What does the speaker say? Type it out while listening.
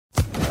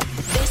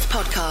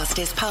podcast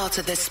is part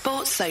of the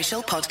Sports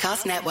Social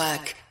Podcast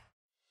Network.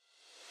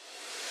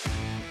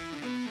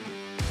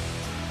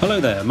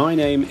 Hello there, my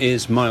name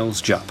is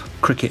Miles Jupp,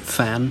 cricket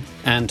fan,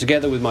 and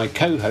together with my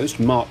co-host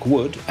Mark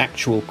Wood,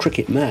 actual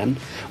cricket man,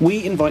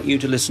 we invite you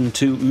to listen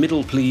to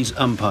Middle Please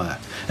Umpire,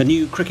 a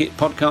new cricket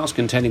podcast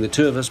containing the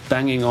two of us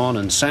banging on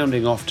and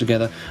sounding off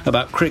together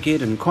about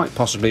cricket and quite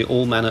possibly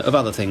all manner of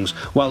other things,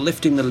 while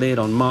lifting the lid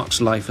on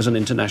Mark's life as an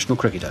international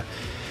cricketer.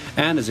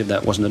 And as if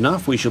that wasn't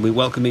enough, we shall be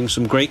welcoming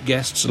some great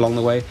guests along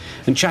the way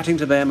and chatting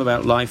to them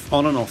about life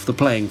on and off the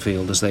playing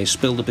field as they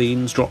spill the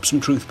beans, drop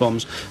some truth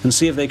bombs and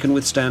see if they can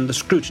withstand the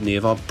scrutiny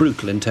of our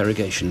brutal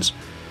interrogations.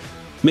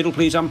 Middle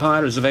Please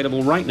Umpire is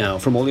available right now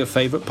from all your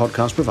favourite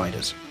podcast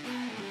providers.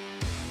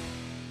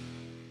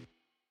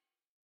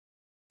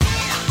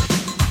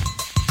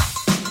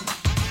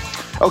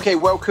 Okay,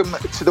 welcome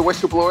to the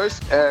Whistleblowers.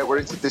 We're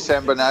into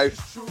December now.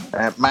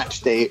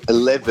 Match day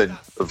 11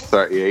 of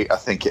 38, I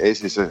think it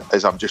is,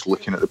 as I'm just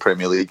looking at the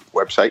Premier League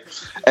website.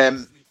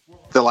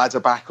 The lads are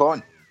back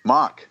on.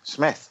 Mark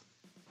Smith.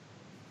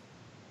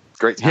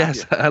 Great to have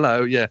you. Yes,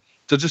 hello, yeah.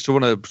 So just to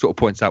want to sort of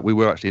point out, we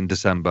were actually in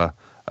December,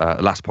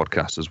 last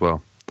podcast as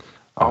well.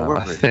 Were we?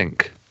 I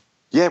think.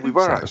 Yeah, we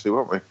were actually,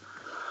 weren't we?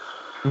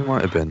 We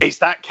might have been. It's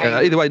that kind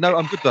either way, no,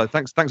 I'm good though.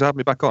 Thanks for having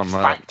me back on.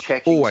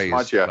 Fact-checking always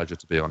smudger. a pleasure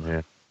to be on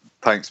here.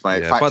 Thanks,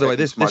 mate. Yeah. By the way,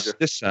 this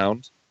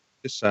sound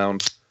is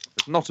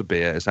not a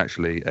beer. It's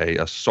actually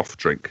a soft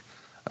drink.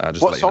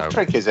 What soft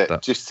drink is it?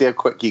 Just see how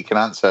quick you can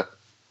answer.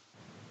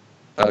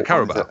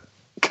 Carabao.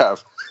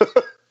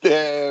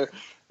 Yeah.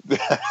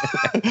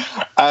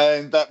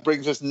 And that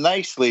brings us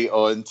nicely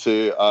on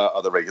to our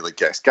other regular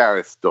guest,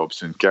 Gareth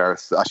Dobson.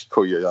 Gareth, I should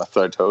call you our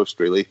third host,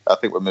 really. I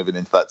think we're moving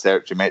into that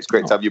territory, mate. It's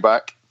great to have you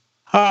back.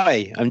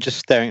 Hi, I'm just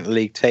staring at the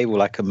league table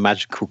like a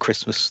magical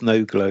Christmas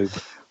snow globe.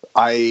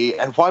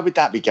 And why would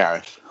that be,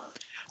 Gareth?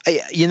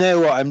 You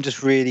know what? I'm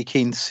just really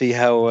keen to see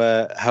how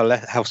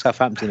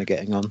Southampton are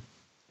getting on.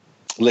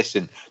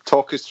 Listen,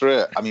 talk us through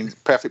it. I mean,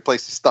 perfect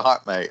place to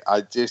start, mate.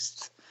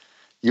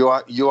 You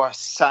are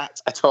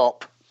sat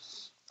atop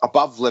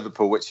above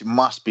Liverpool, which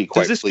must be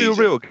quite. Does this pleasing.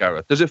 feel real,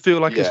 Gareth? Does it feel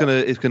like it's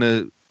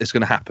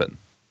gonna happen?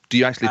 Do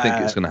you actually think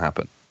it's gonna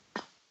happen?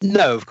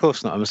 No, of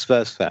course not. I'm a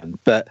Spurs fan,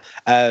 but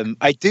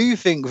I do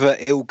think that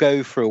it'll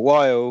go for a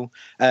while.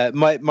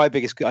 My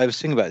biggest, I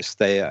was thinking about this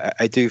today.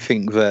 I do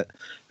think that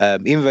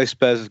even though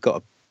Spurs have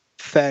got a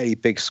fairly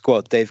big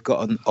squad, they've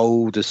got an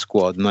older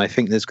squad, and I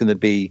think there's going to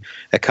be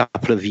a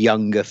couple of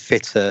younger,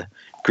 fitter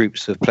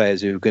groups of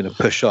players who are going to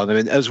push on. I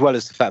mean, as well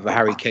as the fact that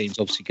Harry Kane's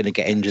obviously going to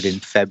get injured in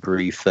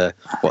February for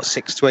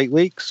 6 to 8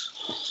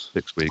 weeks.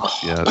 6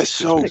 weeks, yeah. It's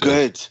so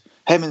good.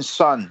 Him and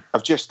Son.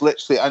 I've just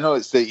literally. I know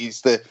he's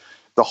the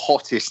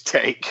hottest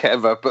take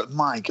ever, but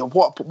my God,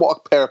 what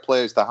a pair of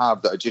players to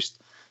have that are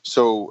just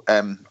so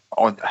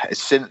on.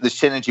 The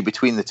synergy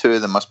between the two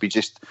of them must be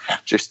just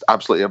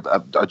absolutely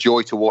a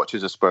joy to watch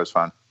as a Spurs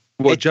fan.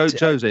 Well,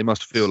 Jose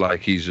must feel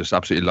like he's just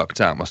absolutely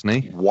lucked out, mustn't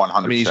he? 100%.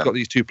 I mean, he's got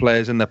these two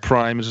players in their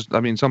prime.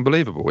 It's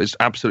unbelievable. It's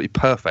absolutely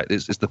perfect.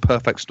 It's the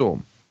perfect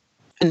storm.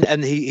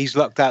 And he's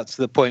lucked out to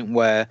the point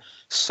where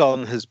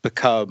Son has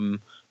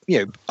become,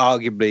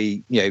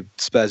 arguably,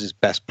 Spurs'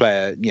 best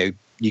player.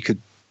 You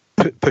could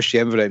push the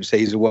envelope and say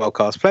he's a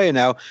world-class player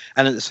now,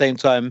 and at the same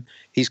time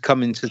he's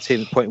come into the team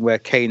at the point where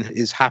Kane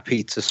is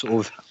happy to sort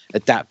of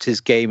adapt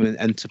his game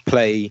and to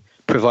play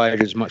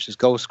provider as much as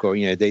goal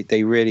scoring.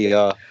 They really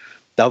are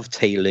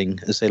dovetailing,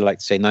 as they like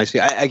to say nicely.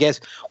 I guess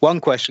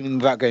one question,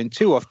 without going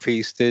too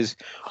off-piste, is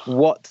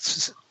what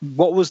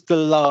was the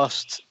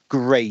last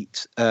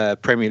great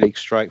Premier League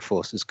strike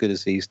force as good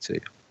as these two?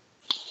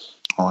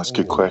 Oh, that's a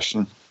good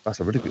question. That's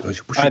a really good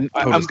question.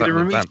 I'm going to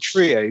remove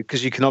trio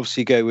because you can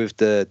obviously go with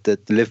the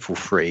Liverpool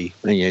three.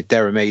 And,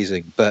 they're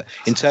amazing, but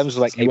in terms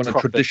of like a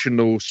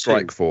traditional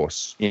strike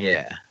force,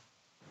 a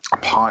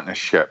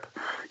partnership.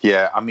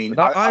 Yeah, I mean,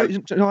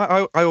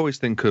 I always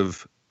think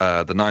of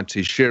the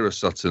 90s, Shearer,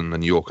 Sutton,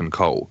 and York and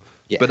Cole.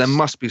 Yes. But there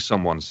must be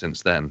someone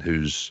since then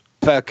who's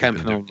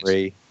Bergkamp and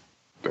Henry.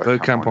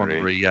 Bergkamp and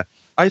Henry, yeah.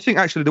 I think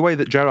actually the way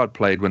that Gerrard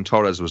played when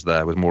Torres was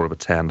there was more of a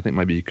 10. I think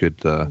maybe you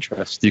could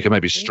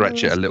maybe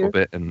stretch it a little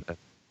bit and.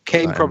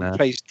 Kane probably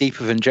plays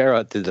deeper than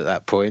Gerrard did at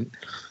that point.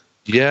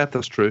 Yeah,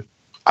 that's true.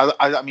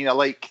 I mean, I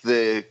like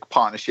the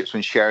partnerships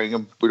when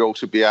Sheringham would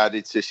also be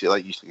added to,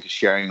 like, you think of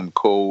Sheringham,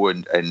 Cole,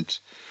 and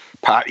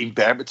Patty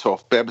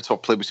Berbatov.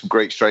 Berbatov played with some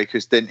great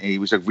strikers, didn't he? He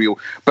was a real.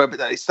 But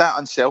it's that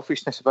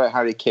unselfishness about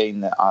Harry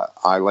Kane that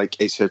I like.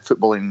 It's a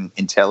footballing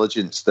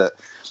intelligence that,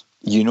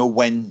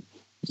 when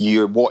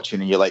you're watching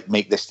and you're like,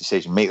 make this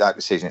decision, make that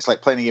decision. It's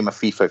like playing a game of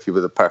FIFA if you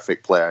were the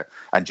perfect player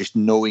and just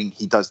knowing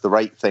he does the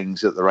right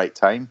things at the right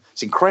time.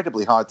 It's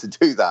incredibly hard to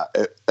do that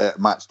at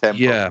match tempo.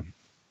 Yeah.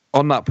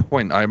 On that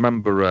point, I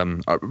remember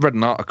I read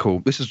an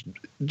article. This is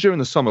during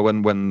the summer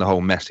when the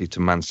whole Messi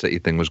to Man City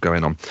thing was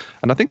going on.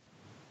 And I think...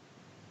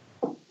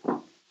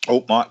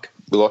 Oh, Mark,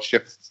 we lost you.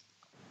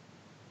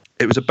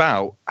 It was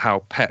about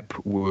how Pep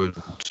would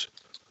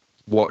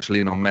watch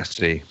Lionel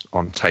Messi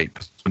on tape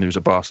when he was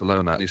at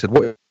Barcelona. And he said,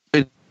 what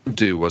he'd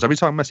do was every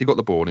time Messi got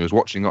the ball and he was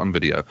watching it on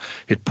video,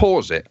 he'd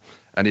pause it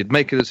and he'd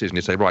make a decision.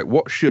 He'd say, right,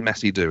 what should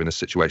Messi do in this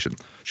situation?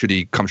 Should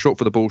he come short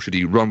for the ball? Should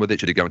he run with it?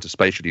 Should he go into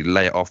space? Should he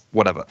lay it off?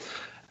 Whatever.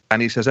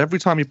 And he says every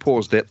time he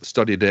paused it,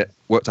 studied it,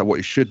 worked out what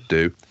he should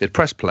do, he'd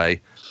press play,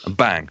 and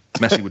bang,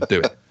 Messi would do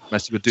it.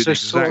 Messi would do the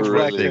exact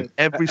right thing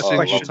every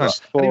single time.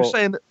 And he was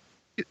saying that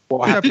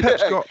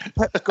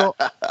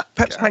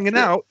Pep's hanging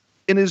out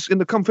in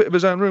the comfort of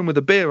his own room with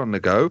a beer on the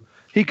go.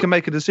 He can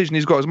make a decision.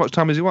 He's got as much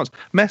time as he wants.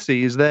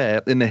 Messi is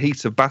there in the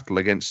heat of battle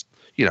against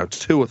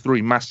 2 or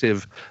 3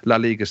 massive La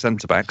Liga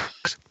centre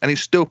backs, and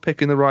he's still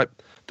picking the right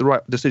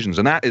decisions.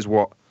 And that is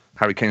what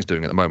Harry Kane's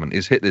doing at the moment.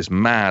 He's hit this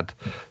mad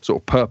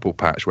sort of purple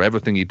patch where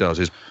everything he does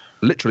is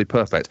literally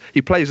perfect.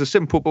 He plays a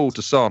simple ball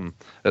to Son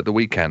at the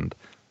weekend,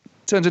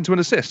 turns into an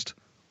assist.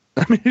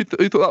 I mean, who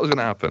thought that was going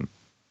to happen?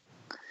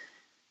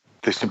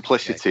 The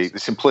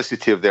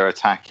simplicity of their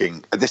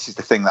attacking. This is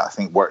the thing that I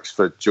think works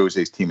for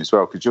Jose's team as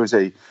well, because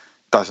Jose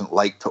doesn't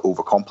like to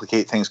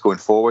overcomplicate things going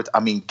forward. I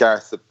mean,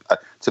 Gareth,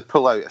 to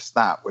pull out a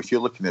stat, if you're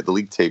looking at the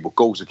league table,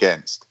 goals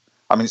against,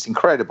 I mean, it's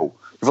incredible.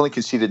 You've only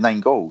conceded 9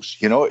 goals.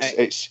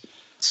 It's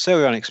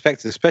so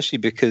unexpected, especially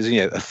because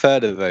a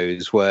third of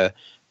those were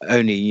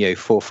only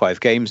 4 or 5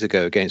 games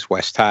ago against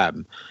West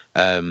Ham,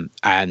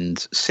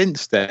 and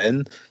since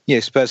then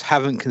Spurs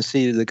haven't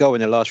conceded a goal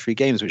in their last 3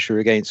 games, which were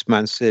against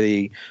Man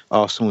City,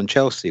 Arsenal and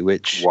Chelsea,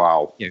 which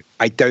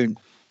I don't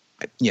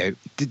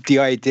the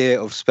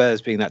idea of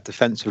Spurs being that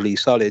defensively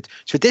solid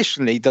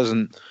traditionally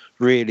doesn't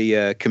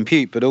really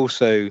compute, but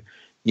also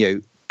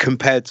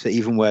compared to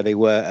even where they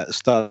were at the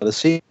start of the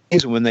season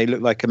when they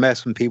looked like a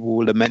mess, when people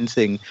were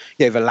lamenting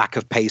the lack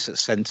of pace at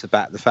centre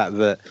back, the fact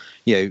that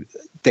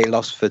they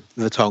lost for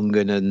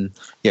Vertonghen and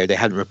they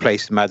hadn't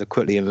replaced him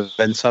adequately, and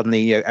then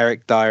suddenly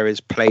Eric Dyer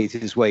has played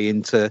his way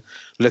into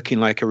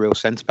looking like a real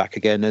centre back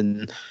again,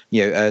 and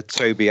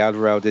Toby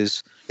Alderweireld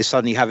is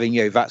suddenly having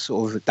that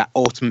sort of that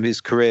autumn of his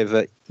career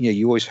that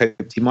you always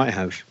hoped he might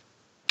have.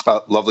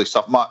 Lovely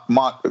stuff,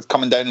 Mark.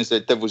 Coming down as a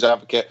devil's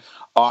advocate,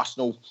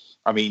 Arsenal.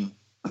 I mean,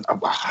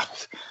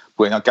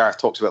 when Gareth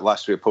talks about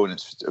last 3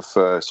 opponents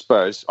for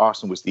Spurs,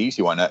 Arsenal was the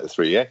easy one out of the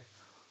 3. Yeah.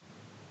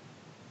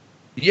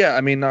 Yeah,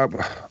 I mean, I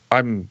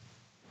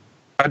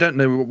don't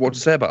know what to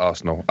say about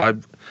Arsenal. I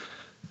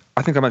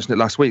think I mentioned it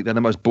last week. They're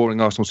the most boring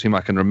Arsenal team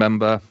I can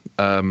remember.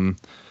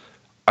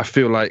 I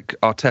feel like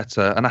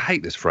Arteta, and I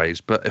hate this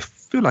phrase, but I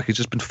feel like he's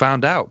just been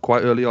found out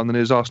quite early on in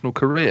his Arsenal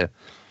career.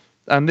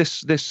 And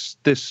this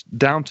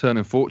downturn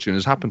in fortune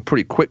has happened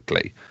pretty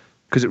quickly,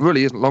 because it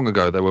really isn't long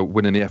ago they were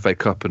winning the FA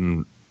Cup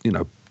and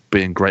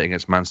being great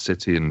against Man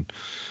City and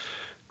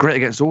great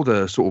against all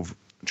the sort of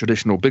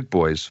traditional big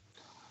boys.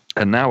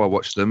 And now I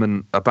watch them,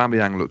 and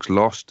Aubameyang looks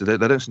lost. They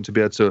don't seem to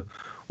be able to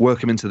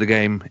work him into the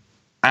game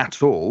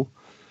at all.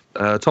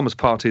 Thomas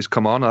Partey's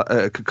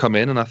come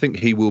in, and I think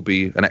he will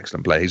be an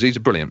excellent player. He's a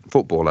brilliant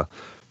footballer,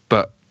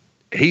 but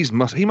he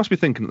must be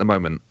thinking at the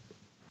moment,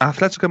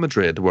 Atletico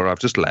Madrid, where I've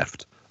just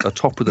left, are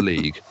top of the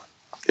league,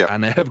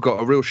 and they have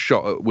got a real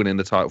shot at winning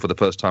the title for the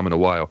first time in a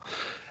while.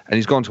 And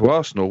he's gone to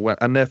Arsenal,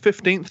 and they're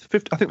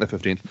 15th. I think they're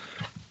 15th,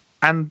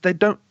 and they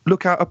don't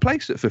look out of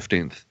place at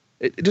 15th.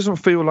 It doesn't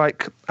feel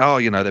like,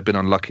 they've been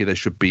unlucky, they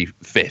should be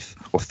 5th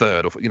or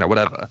 3rd or,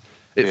 whatever.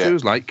 It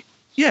feels like,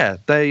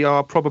 they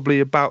are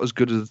probably about as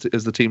good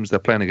as the teams they're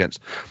playing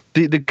against.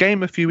 The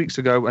game a few weeks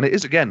ago, and it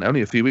is again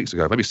only a few weeks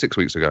ago, maybe 6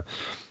 weeks ago,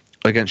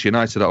 against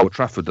United at Old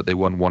Trafford that they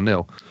won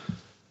 1-0.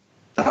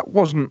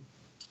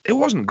 It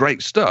wasn't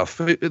great stuff.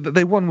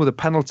 They won with a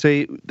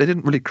penalty. They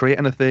didn't really create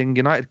anything.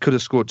 United could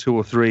have scored 2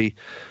 or 3.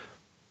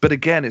 But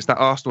again, it's that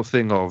Arsenal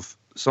thing of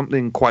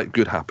something quite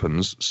good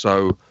happens,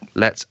 so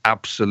let's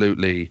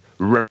absolutely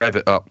rev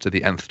it up to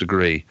the nth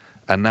degree.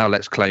 And now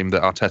let's claim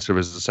that Arteta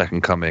is the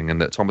second coming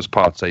and that Thomas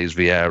Partey is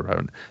Vieira.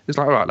 And it's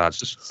like, all right, lads,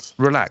 just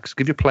relax.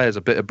 Give your players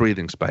a bit of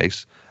breathing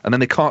space, and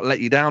then they can't let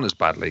you down as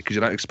badly because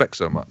you don't expect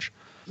so much.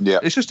 Yeah,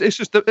 it's just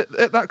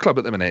at that club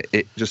at the minute,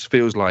 it just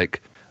feels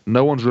like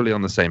no one's really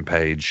on the same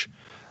page.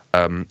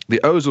 The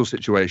Ozil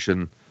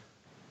situation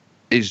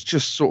is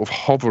just sort of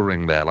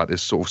hovering there, like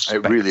this sort of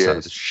spectre, it really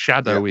is. This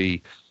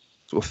shadowy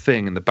sort of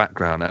thing in the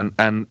background.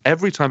 And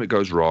every time it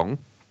goes wrong,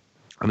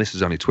 and this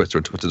is only Twitter,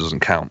 and Twitter doesn't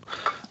count,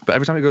 but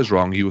every time it goes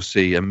wrong, you will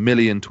see a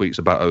million tweets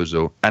about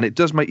Ozil, and it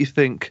does make you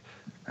think,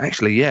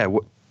 actually,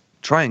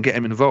 try and get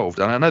him involved.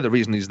 And I know the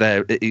reason he's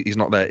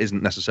not there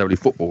isn't necessarily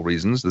football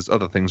reasons. There's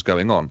other things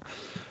going on,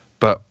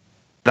 but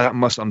that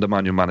must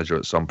undermine your manager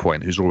at some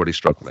point, who's already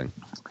struggling.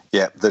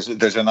 Yeah, there's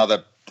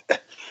another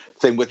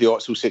thing with the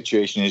Ozil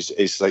situation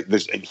is like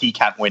he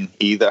can't win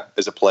either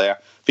as a player.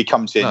 If he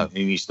comes in and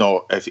he's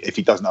not, if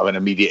he doesn't have an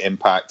immediate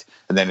impact,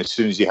 and then as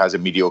soon as he has a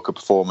mediocre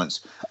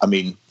performance, I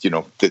mean,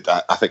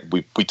 I think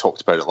we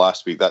talked about it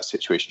last week. That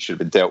situation should have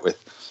been dealt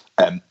with.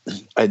 And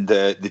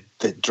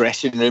the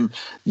dressing room,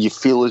 you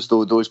feel as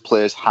though those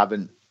players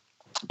haven't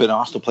been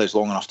Arsenal players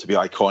long enough to be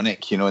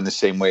iconic, in the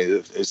same way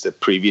as the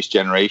previous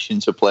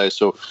generations of players.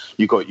 So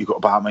you got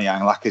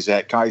Aubameyang,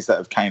 Lacazette, guys that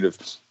have kind of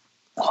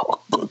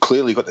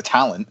clearly got the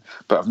talent,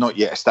 but have not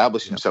yet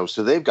established themselves.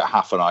 So they've got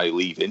half an eye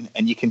leaving,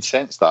 and you can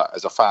sense that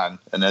as a fan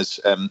and as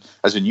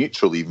a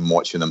neutral even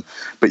watching them.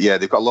 But yeah,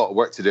 they've got a lot of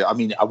work to do. I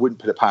mean, I wouldn't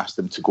put it past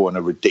them to go on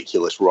a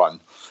ridiculous run.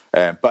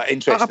 But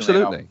interestingly,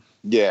 absolutely,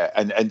 yeah,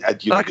 and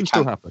that can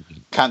still happen.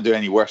 Can't do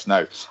any worse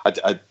now.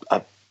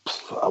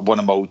 One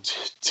of my old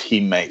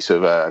teammates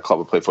of a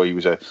club I played for, he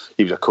was a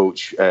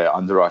coach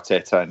under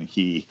Arteta, and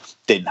he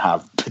didn't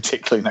have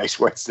particularly nice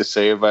words to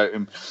say about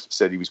him.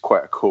 Said he was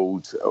quite a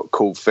cold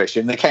fish,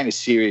 and the kind of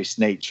serious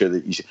nature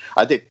that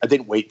I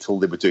didn't wait till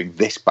they were doing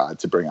this bad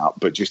to bring up,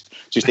 but just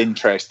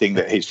interesting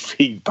that his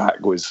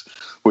feedback was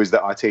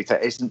that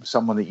Arteta isn't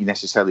someone that you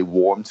necessarily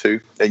warm to,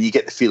 and you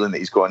get the feeling that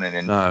he's gone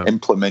in and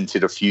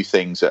implemented a few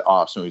things at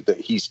Arsenal that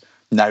he's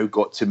now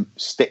got to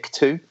stick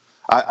to.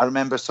 I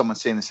remember someone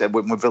saying this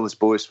when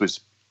Villas-Boas was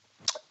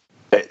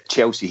at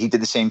Chelsea. He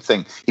did the same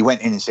thing. He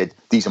went in and said,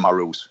 "These are my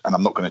rules, and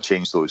I'm not going to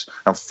change those."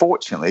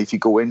 Unfortunately, if you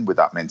go in with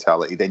that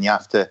mentality, then you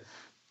have to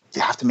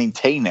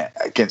maintain it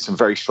against some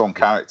very strong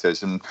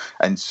characters, and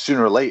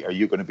sooner or later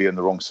you're going to be on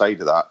the wrong side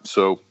of that.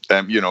 So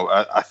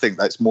I think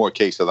that's more a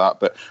case of that.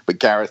 But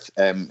Gareth,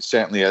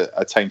 certainly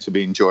a time to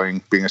be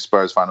enjoying being a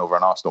Spurs fan over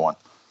an Arsenal one.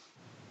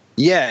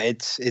 Yeah,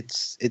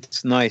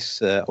 it's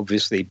nice,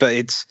 obviously, but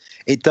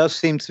it does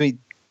seem to me.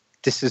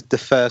 This is the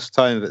first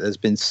time that there's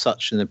been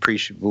such an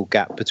appreciable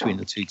gap between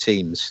the two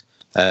teams.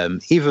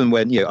 Even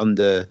when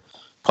under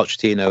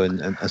Pochettino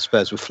and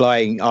Spurs were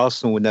flying,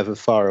 Arsenal were never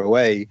far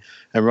away,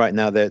 and right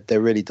now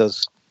there really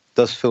does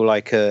feel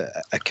like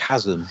a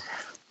chasm.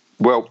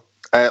 Well,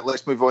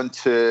 let's move on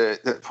to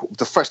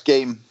the first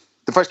game.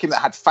 The first game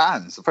that had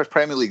fans, the first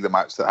Premier League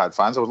match that had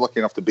fans. I was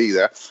lucky enough to be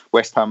there.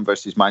 West Ham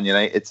versus Man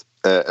United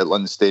at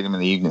London Stadium in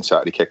the evening,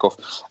 Saturday kickoff.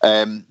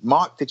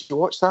 Mark, did you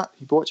watch that?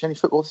 Did you watch any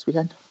football this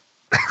weekend?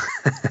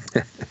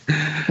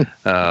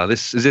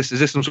 This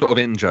is some sort of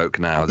in joke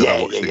now that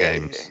I watched the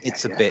games.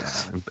 It's a bit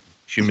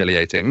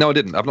humiliating. No, I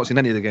didn't. I've not seen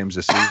any of the games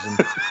this season.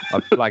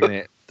 I'm blagging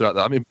it throughout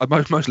that. I mean,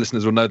 most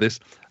listeners will know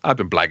this. I've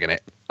been blagging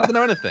it. I don't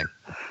know anything.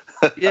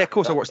 Yeah, of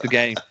course I watched the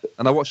game,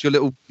 and I watched your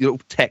little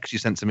text you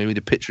sent to me with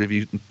a picture of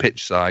you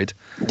pitch side.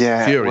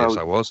 Yeah, furious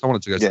I was. I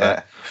wanted to go to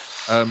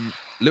that.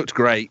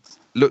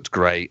 Looked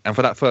great, and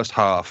for that first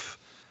half,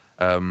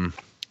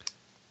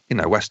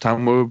 West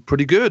Ham were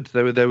pretty good.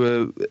 They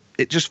were.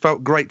 It just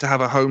felt great to have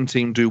a home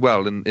team do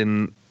well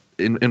in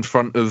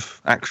front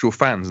of actual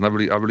fans, and I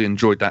really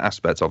enjoyed that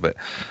aspect of it.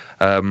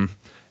 In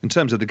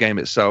terms of the game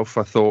itself,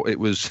 I thought it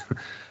was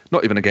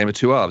not even a game of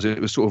two halves. It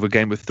was sort of a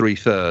game of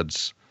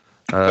 3/3.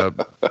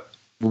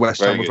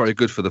 West Ham were very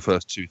good for the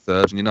first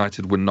 2/3, and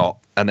United were not.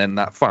 And then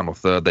that final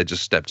third, they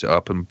just stepped it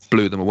up and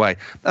blew them away.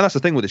 And that's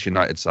the thing with this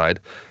United side.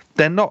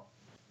 They're not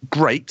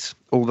great,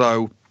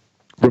 although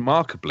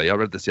remarkably, I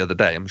read this the other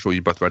day, I'm sure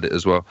you both read it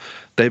as well,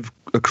 they've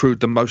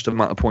accrued the most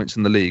amount of points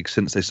in the league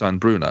since they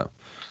signed Bruno,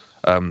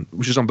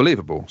 which is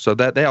unbelievable. So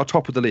they are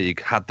top of the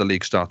league, had the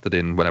league started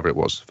in whenever it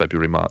was,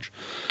 February, March.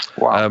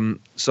 Wow.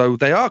 So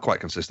they are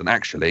quite consistent,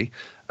 actually.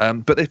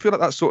 But they feel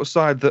like that sort of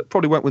side that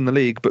probably won't win the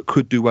league, but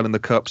could do well in the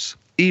Cups,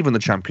 even the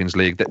Champions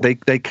League.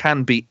 They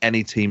can beat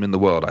any team in the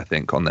world, I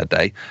think, on their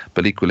day,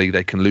 but equally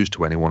they can lose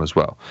to anyone as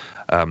well.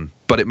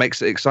 But it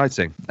makes it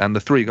exciting, and the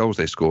 3 goals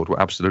they scored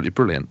were absolutely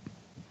brilliant.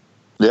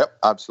 Yep,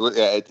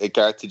 absolutely.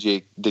 Gareth, did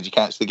you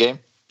catch the game?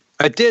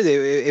 I did.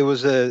 It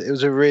was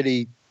a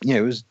really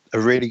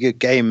good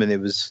game, and it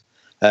was.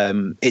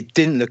 It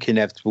didn't look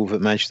inevitable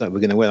that Manchester United were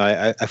going to win.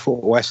 I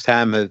thought West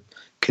Ham had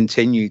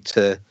continued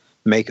to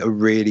make a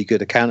really good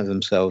account of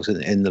themselves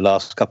in the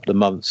last couple of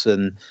months,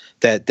 and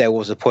there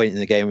was a point in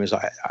the game where it was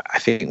like, I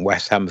think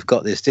West Ham have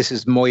got this. This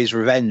is Moyes'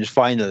 revenge.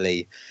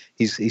 Finally,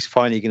 he's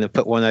finally going to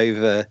put one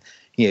over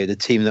the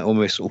team that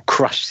almost sort of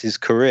crushed his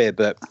career.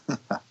 But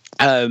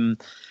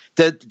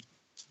the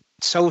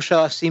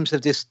Solskjaer seems to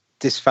have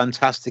this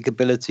fantastic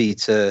ability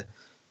to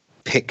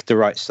pick the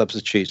right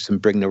substitutes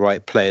and bring the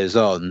right players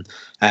on.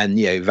 And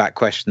that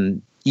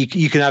question,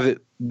 you can have it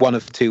one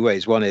of two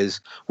ways. One is,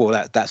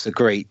 well, that's a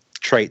great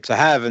trait to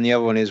have, and the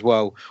other one is,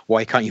 well,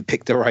 why can't you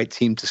pick the right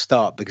team to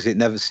start, because it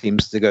never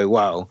seems to go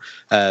well.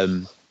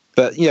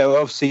 But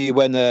obviously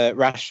when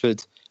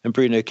Rashford and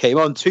Bruno came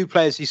on, 2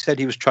 players he said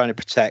he was trying to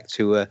protect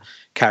who were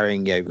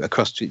carrying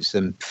across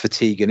some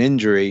fatigue and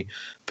injury.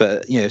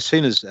 But as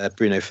soon as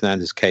Bruno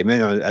Fernandes came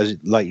in, as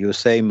like you were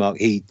saying, Mark,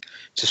 he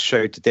just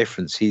showed the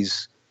difference.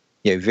 He's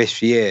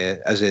this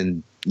year, as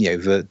in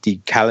the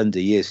calendar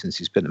year since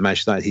he's been at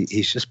Manchester United,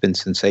 he's just been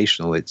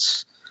sensational.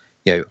 It's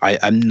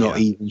I'm not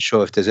even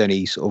sure if there's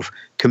any sort of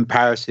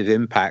comparative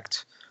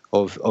impact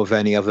of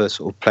any other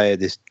sort of player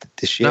this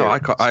year. No,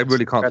 I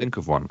really can't think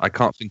of one. I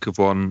can't think of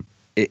one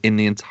in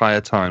the entire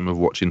time of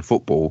watching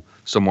football,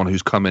 someone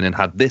who's come in and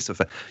had this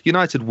effect.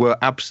 United were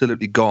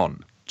absolutely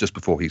gone just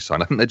before he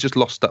signed. I think they just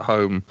lost at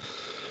home.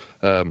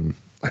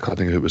 I can't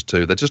think who it was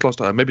to. They just lost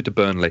at home, maybe to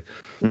Burnley.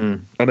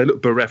 And they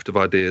look bereft of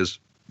ideas.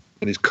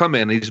 And he's come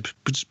in, and he's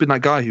just been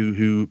that guy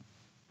who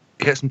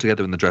gets them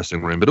together in the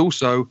dressing room, but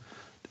also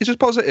he's just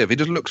positive. He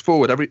just looks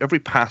forward. Every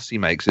pass he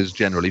makes is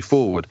generally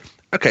forward.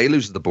 Okay, he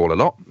loses the ball a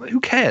lot. Who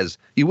cares?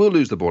 You will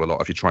lose the ball a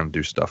lot if you're trying to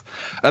do stuff.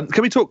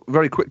 Can we talk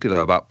very quickly,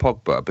 though, about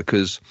Pogba?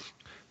 Because,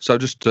 so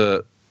just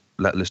to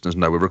let listeners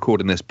know, we're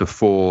recording this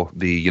before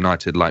the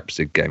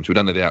United-Leipzig game, so we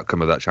don't know the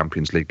outcome of that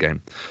Champions League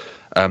game.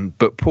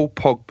 But Paul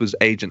Pogba's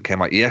agent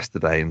came out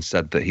yesterday and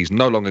said that he's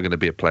no longer going to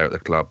be a player at the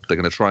club. They're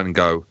going to try and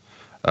go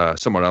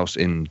somewhere else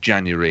in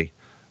January,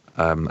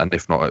 and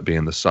if not, it'll be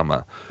in the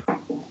summer.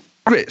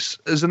 Chris,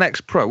 as an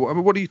ex-pro,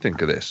 what do you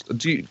think of this?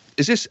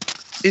 Is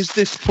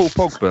this Paul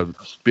Pogba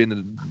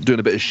doing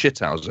a bit of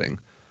shithousing?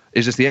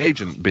 Is this the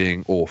agent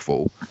being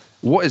awful?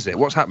 What is it?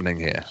 What's happening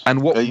here?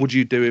 And what would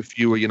you do if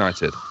you were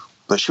United?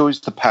 That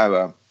shows the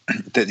power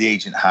that the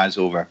agent has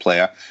over a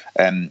player.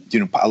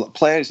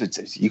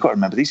 Players, you've got to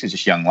remember, these are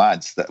just young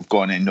lads that have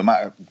gone in, no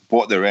matter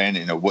what they're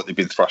earning or what they've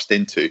been thrust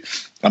into.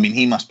 I mean,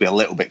 he must be a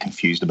little bit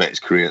confused about his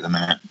career at the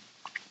minute.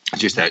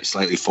 Just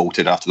slightly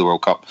faltered after the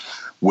World Cup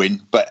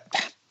win. But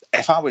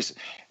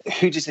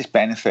who does this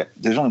benefit?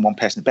 There's only one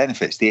person that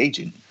benefits, the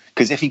agent.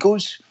 Because if he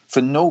goes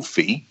for no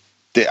fee,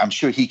 I'm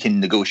sure he can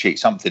negotiate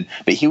something,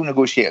 but he'll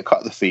negotiate a cut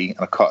of the fee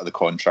and a cut of the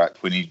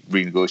contract when he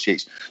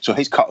renegotiates. So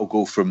his cut will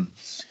go from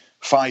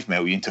 5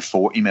 million to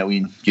 40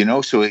 million,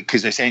 so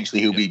because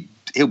essentially he'll be,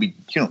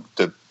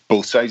 the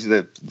both sides of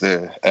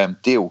the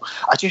deal.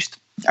 I just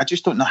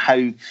don't know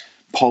how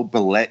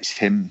Pogba lets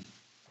him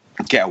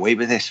get away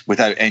with this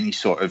without any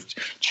sort of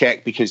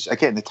check, because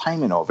again, the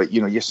timing of it,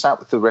 you're sat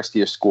with the rest of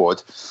your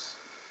squad.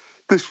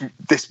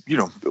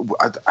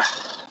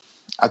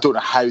 I don't know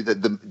how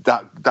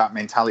that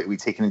mentality will be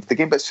taken into the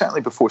game, but certainly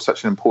before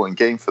such an important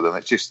game for them,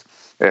 it's just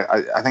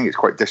I think it's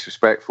quite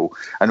disrespectful,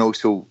 and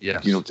also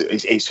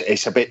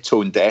it's a bit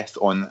tone deaf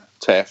on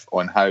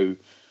how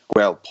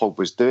well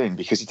Pogba's doing,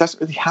 because he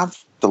doesn't really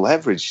have the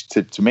leverage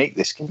to make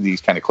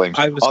these kind of claims.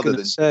 I was going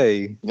to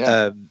say,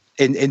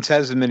 in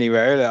terms of Mini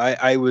Raiola,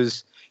 I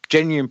was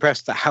genuinely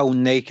impressed at how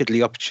nakedly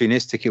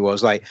opportunistic it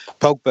was. Like,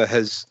 Pogba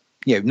has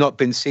not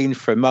been seen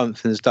for a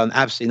month and has done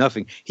absolutely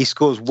nothing. He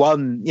scores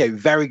one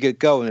very good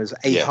goal and has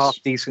a half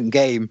decent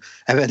game,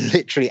 and then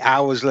literally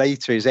hours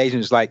later his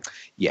agent's like,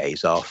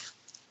 he's off.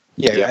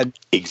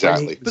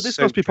 Exactly. But this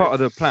must be part of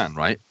their plan,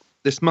 right?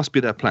 This must be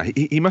their plan.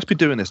 He must be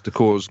doing this to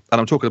cause,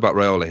 and I'm talking about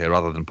Raiola here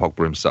rather than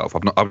Pogba himself.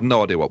 I've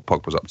no idea what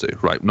Pogba's up to,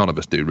 right? None of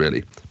us do,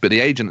 really. But the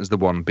agent is the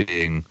one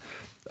being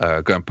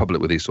going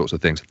public with these sorts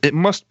of things. It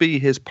must be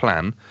his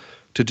plan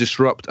to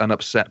disrupt and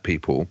upset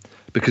people,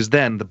 because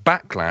then the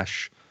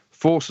backlash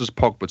forces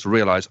Pogba to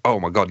realise, oh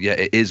my God,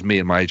 it is me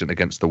and my agent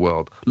against the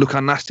world. Look how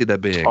nasty they're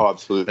being. Oh,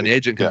 absolutely. And the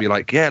agent can be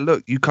like,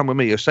 look, you come with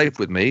me, you're safe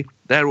with me.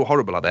 They're all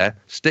horrible out there.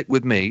 Stick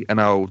with me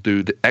and I'll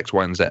do the X,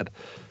 Y, and Z.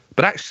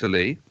 But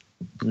actually,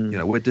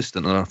 we're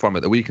distant enough from it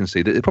that we can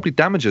see that it probably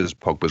damages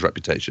Pogba's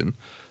reputation.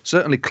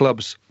 Certainly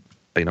clubs,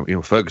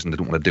 Ferguson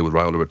didn't want to deal with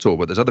Raiola at all,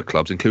 but there's other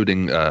clubs,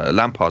 including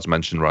Lampard's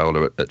mentioned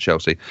Raiola at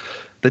Chelsea.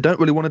 They don't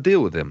really want to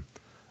deal with him.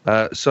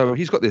 So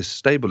he's got this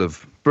stable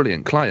of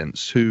brilliant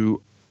clients who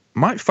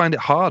might find it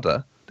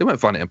harder. They won't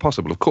find it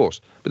impossible, of course,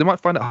 but they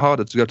might find it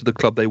harder to go to the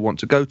club they want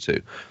to go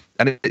to.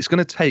 And it's going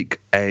to take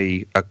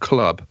a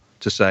club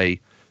to say,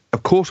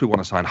 of course we want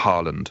to sign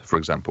Haaland, for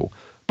example,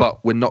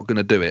 but we're not going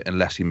to do it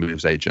unless he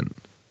moves agent.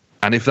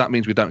 And if that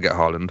means we don't get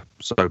Haaland,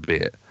 so be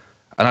it.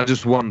 And I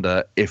just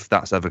wonder if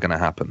that's ever going to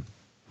happen.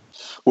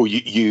 Well,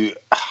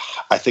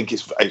 I think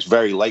it's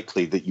very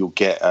likely that you'll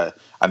get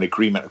an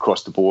agreement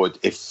across the board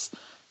if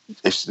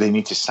they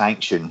need to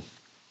sanction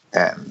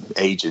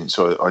agents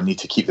or need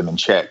to keep them in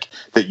check,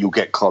 that you'll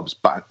get clubs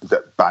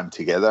that band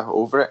together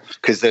over it,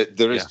 because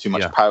there is too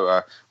much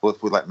power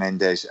with like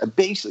Mendes. And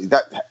basically,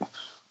 that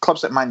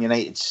clubs like Man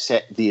United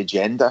set the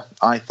agenda,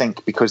 I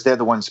think, because they're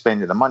the ones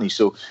spending the money.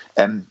 So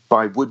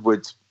by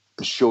Woodward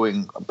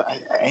showing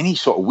any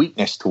sort of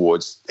weakness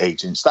towards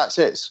agents, that's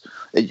it.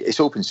 It's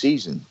open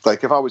season.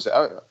 Like if I was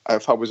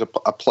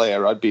a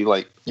player, I'd be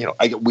like,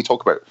 we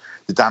talk about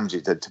the damage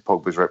it did to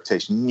Pogba's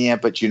reputation. Yeah,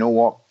 but you know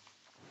what?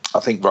 I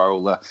think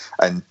Raiola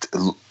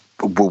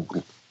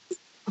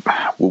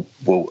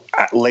will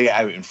lay it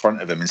out in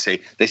front of him and say,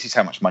 this is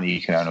how much money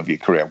you can earn over your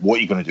career. What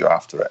are you going to do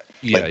after it?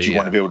 Do you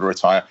want to be able to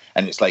retire?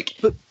 And it's like,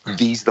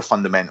 these are the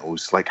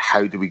fundamentals. Like,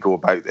 how do we go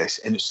about this?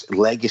 And it's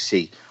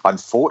legacy,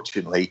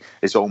 unfortunately,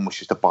 is almost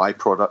just a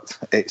byproduct.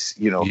 It's,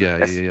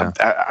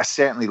 I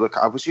certainly look,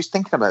 I was just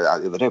thinking about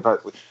that the other day,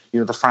 about,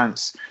 the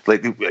France,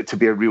 like, to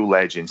be a real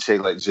legend, say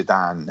like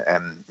Zidane.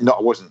 I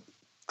wasn't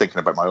thinking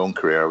about my own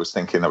career. I was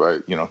thinking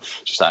about,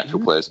 just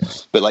actual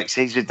players. But like,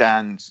 say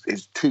Zidane,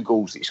 is 2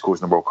 goals that he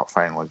scores in the World Cup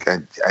final,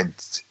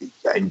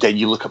 and then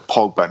you look at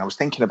Pogba, and I was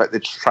thinking about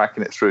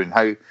tracking it through and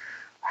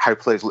how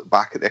players look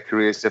back at their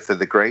careers if they're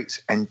the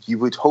greats, and you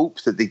would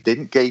hope that they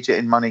didn't gauge it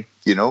in money,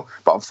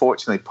 But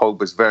unfortunately,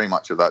 Pogba's very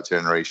much of that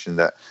generation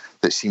that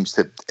seems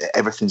to,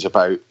 everything's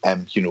about,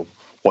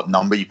 what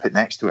number you put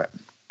next to it.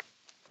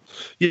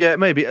 Yeah,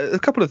 maybe. A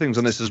couple of things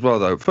on this as well,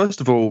 though.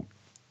 First of all,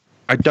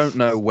 I don't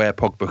know where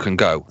Pogba can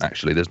go,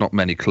 actually. There's not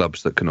many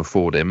clubs that can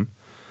afford him.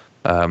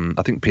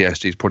 I think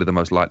PSG is probably the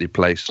most likely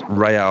place.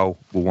 Real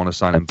will want to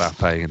sign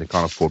Mbappe, and they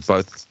can't afford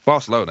both.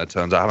 Barcelona, it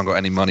turns out, haven't got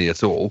any money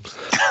at all.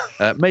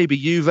 Maybe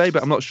Juve,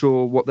 but I'm not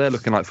sure what they're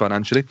looking like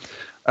financially.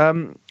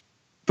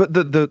 But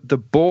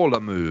the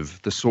baller move,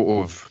 the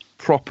sort of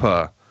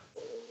proper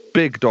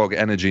big dog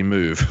energy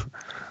move,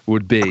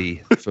 would be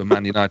for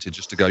Man United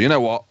just to go, you know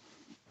what?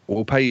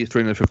 We'll pay you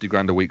 350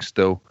 grand a week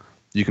still.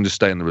 You can just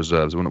stay in the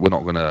reserves. We're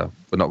not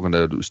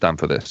gonna stand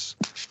for this.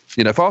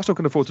 You know, if Arsenal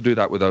can afford to do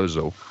that with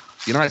Ozil,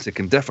 United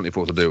can definitely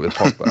afford to do it with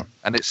Pogba.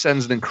 And it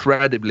sends an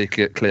incredibly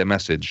clear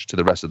message to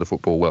the rest of the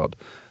football world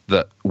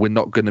that we're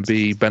not going to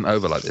be bent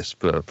over like this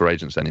for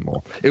agents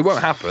anymore. It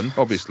won't happen,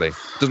 obviously. It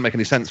doesn't make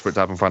any sense for it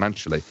to happen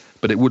financially,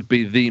 but it would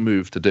be the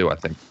move to do, I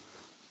think.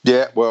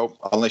 Yeah, well,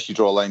 unless you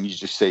draw a line, you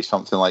just say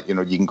something like, you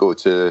know, you can go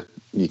to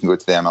the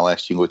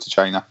MLS, you can go to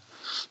China.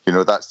 You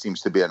know, that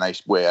seems to be a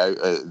nice way out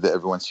that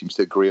everyone seems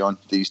to agree on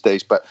these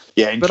days. But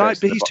yeah, but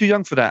he's too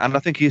young for that, and I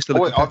think he's still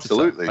a competitor.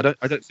 Absolutely.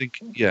 I don't think.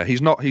 Yeah, he's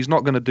not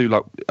going to do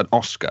like an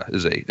Oscar,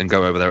 is he? And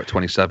go over there at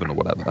 27 or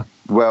whatever.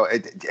 Well,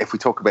 if we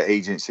talk about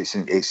agents, it's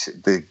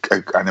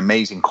an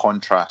amazing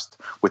contrast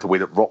with the way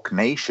that Rock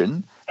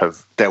Nation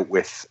have dealt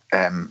with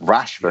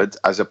Rashford,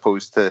 as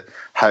opposed to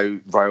how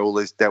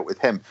Viola's dealt with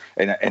him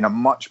in a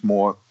much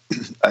more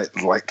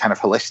like kind of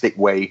holistic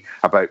way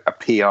about a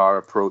PR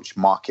approach,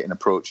 marketing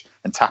approach,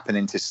 and tapping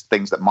into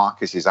things that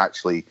Marcus is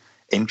actually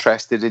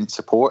interested in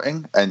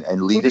supporting and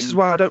leading. Well, this is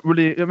why I don't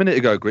really. A minute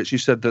ago, Grits, you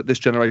said that this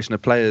generation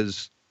of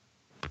players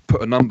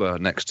put a number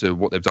next to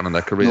what they've done in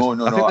their careers.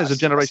 No. I think there's a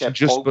generation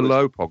just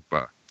below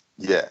Pogba.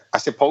 Yeah, I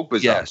said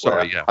Pogba's. Yeah,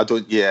 sorry. Yeah, I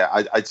don't. Yeah,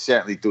 I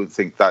certainly don't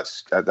think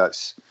that's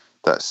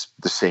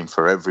the same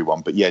for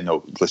everyone. But yeah,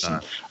 no, listen,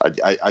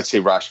 I'd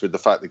say Rashford, the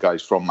fact the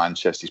guy's from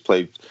Manchester, he's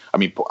played. I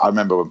mean, I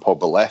remember when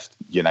Pogba left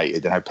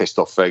United and how pissed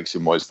off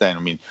Ferguson was then.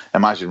 I mean,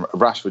 imagine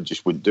Rashford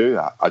just wouldn't do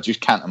that. I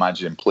just can't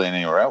imagine him playing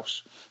anywhere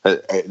else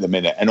at the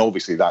minute. And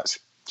obviously that's,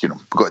 you know,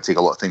 we've got to take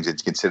a lot of things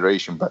into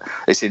consideration, but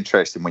it's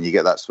interesting when you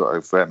get that sort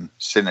of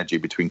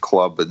synergy between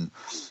club and,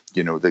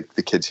 you know, the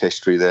kid's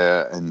history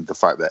there, and the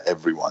fact that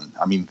everyone,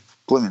 I mean,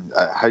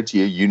 how do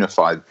you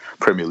unify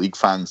Premier League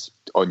fans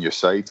on your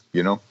side,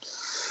 you know?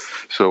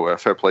 So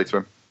fair play to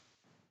him.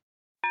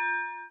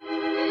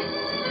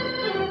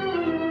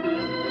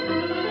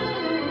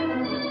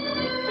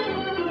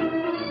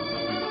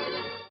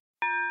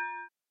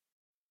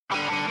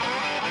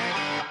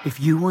 If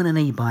you want an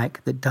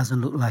e-bike that doesn't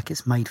look like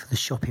it's made for the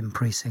shopping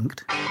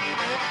precinct,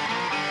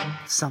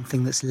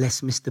 something that's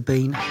less Mr.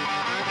 Bean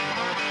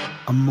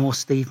and more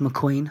Steve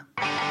McQueen,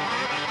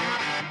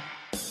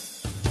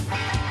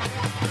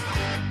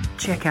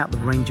 check out the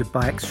range of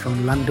bikes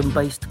from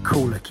London-based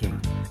Cooler King.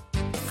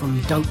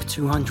 From dope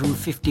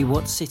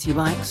 250-watt city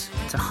bikes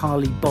to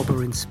Harley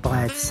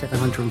Bobber-inspired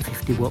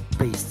 750-watt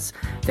beasts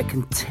that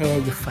can tear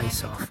your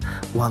face off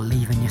while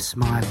leaving your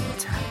smile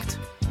intact.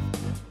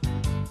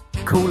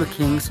 Cooler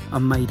Kings are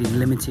made in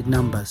limited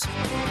numbers,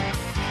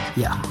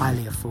 yet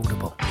highly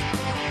affordable.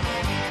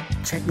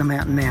 Check them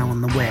out now on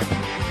the web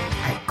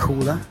at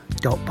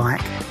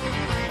cooler.bike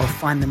or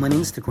find them on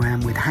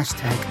Instagram with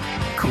hashtag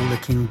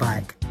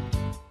CoolerKingBike.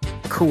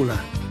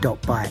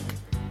 Cooler.bike.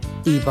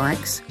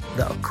 E-bikes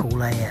that are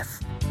cool AF.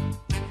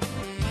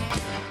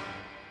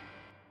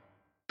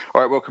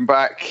 All right, welcome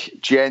back,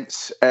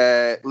 gents.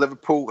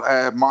 Liverpool,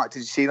 Mark, did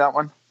you see that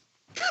one?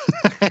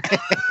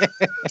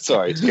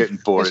 Sorry, it's getting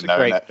boring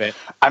now. Isn't it?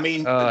 I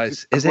mean,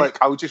 is like, it?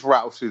 I would just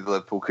rattle through the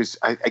Liverpool because,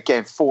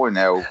 again,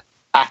 4-0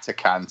 at a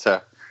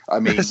canter. I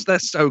mean, they're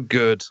so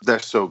good. They're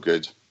so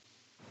good.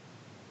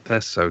 They're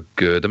so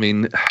good. I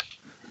mean,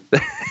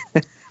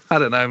 I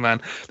don't know,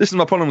 man. This is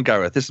my problem,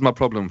 Gareth. This is my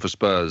problem for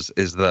Spurs,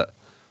 is that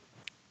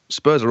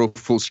Spurs are all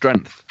full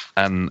strength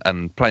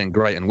and playing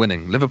great and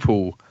winning.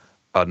 Liverpool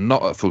are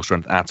not at full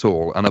strength at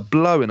all and are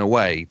blowing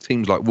away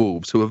teams like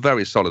Wolves, who are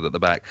very solid at the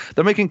back.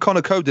 They're making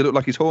Conor Cody look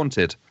like he's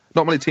haunted.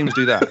 Not many teams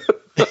do that.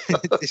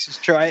 This is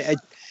true.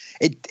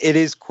 It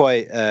is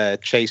quite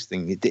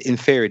chastening. In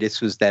theory, this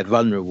was their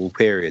vulnerable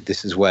period.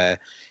 This is where,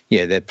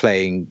 they're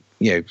playing,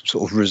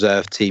 sort of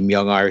reserve team,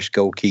 young Irish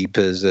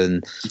goalkeepers,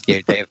 and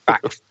they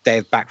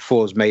have back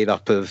fours made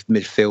up of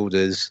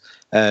midfielders,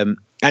 and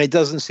it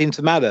doesn't seem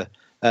to matter.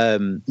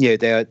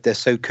 They're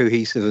so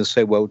cohesive and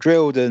so well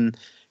drilled, and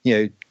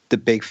the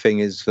big thing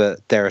is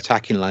that their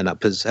attacking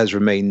lineup has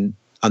remained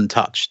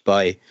untouched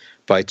by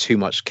too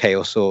much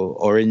chaos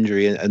or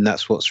injury, and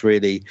that's what's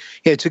really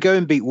to go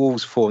and beat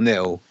Wolves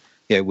 4-0.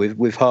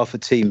 With half a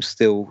team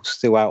still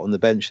out on the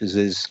benches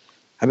is,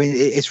 I mean,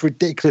 it's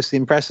ridiculously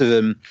impressive.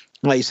 And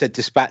like you said,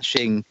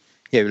 dispatching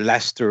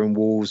Leicester and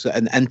Wolves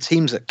and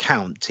teams that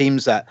count,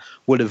 teams that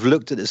would have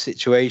looked at the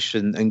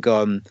situation and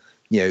gone,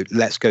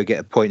 let's go get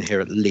a point here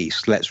at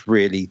least. Let's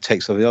really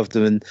take something off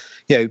them. And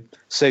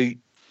so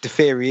the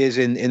theory is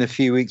in a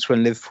few weeks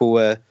when Liverpool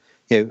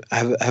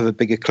have a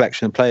bigger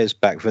collection of players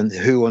back, then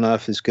who on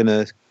earth is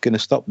gonna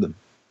stop them?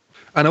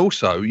 And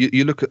also,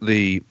 you look at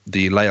the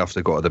layoffs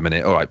they've got at the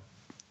minute. All right,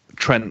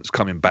 Trent's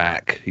coming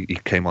back. He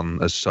came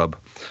on as sub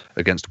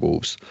against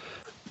Wolves,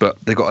 but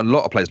they've got a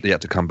lot of players that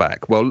yet to come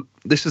back. Well,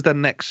 this is their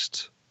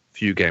next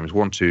few games,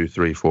 1, 2,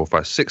 3, 4,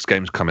 5, 6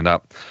 games coming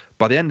up.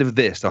 By the end of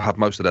this, they'll have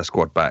most of their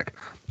squad back.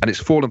 And it's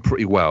fallen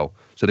pretty well.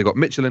 So they've got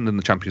Midtjylland in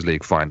the Champions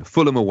League, fine.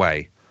 Fulham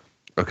away,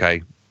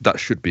 okay, that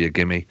should be a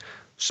gimme.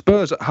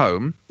 Spurs at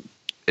home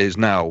is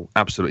now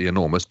absolutely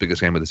enormous,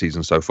 biggest game of the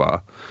season so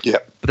far. Yeah.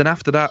 But then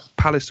after that,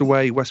 Palace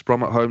away, West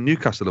Brom at home,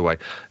 Newcastle away.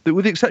 But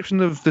with the exception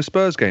of the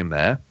Spurs game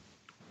there,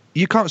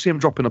 you can't see them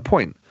dropping a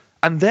point.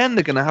 And then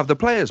they're going to have the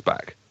players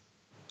back.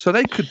 So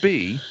they could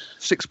be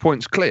 6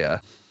 points clear,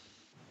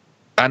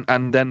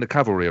 and then the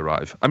cavalry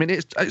arrive. I mean,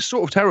 it's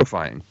sort of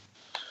terrifying.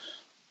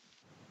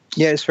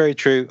 Yeah, it's very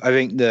true. I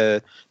think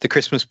the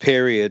Christmas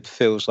period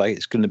feels like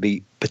it's going to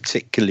be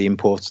particularly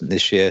important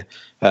this year.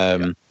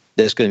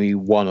 There's going to be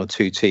one or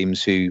two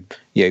teams who,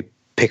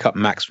 pick up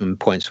maximum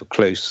points or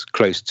close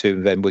to,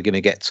 and then we're going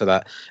to get to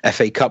that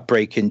FA Cup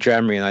break in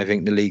January, and I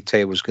think the league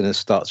table is going to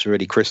start to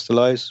really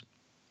crystallise.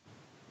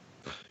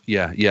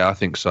 Yeah, I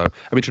think so.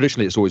 I mean,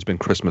 traditionally, it's always been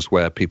Christmas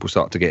where people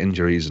start to get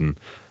injuries and,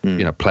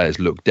 players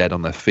look dead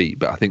on their feet.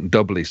 But I think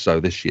doubly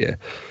so this year.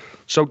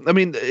 So, I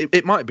mean,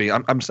 it might be.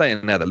 I'm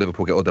saying now that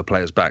Liverpool get all their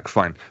players back,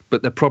 fine.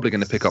 But they're probably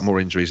going to pick up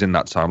more injuries in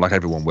that time, like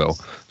everyone will.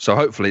 So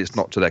hopefully it's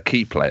not to their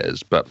key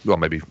players. But, well,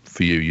 maybe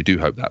for you do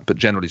hope that. But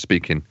generally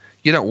speaking,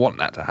 you don't want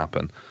that to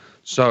happen.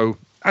 So,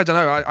 I don't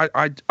know.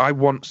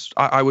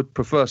 I would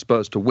prefer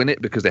Spurs to win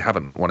it because they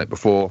haven't won it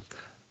before.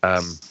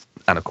 And,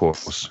 of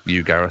course,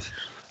 you, Gareth.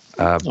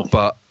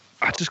 But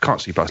I just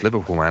can't see past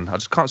Liverpool, man. I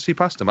just can't see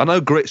past them. I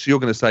know, Grits, you're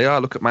going to say,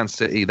 look at Man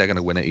City. They're going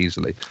to win it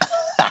easily.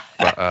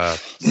 But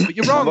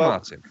you're wrong,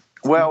 Martin.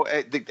 Well,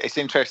 it's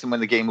interesting when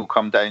the game will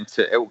come down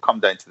to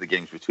the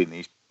games between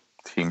these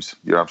teams.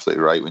 You're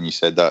absolutely right when you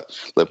said that.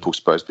 Liverpool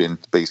Spurs being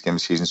the biggest game of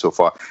the season so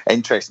far.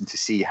 Interesting to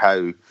see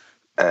how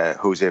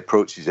Jose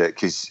approaches it,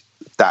 because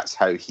that's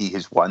how he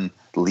has won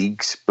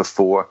leagues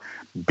before,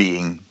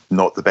 being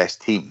not the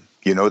best team.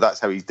 That's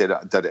how he did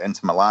it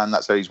into Milan.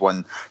 That's how he's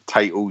won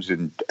titles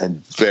and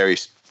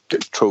various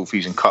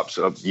trophies and cups,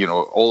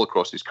 all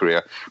across his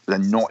career. But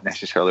then not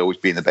necessarily always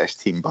being the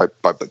best team by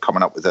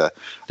coming up with a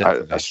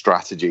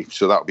strategy.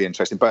 So that would be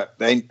interesting. But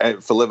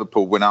for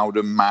Liverpool,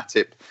 Wijnaldum,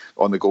 Matip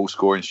on the goal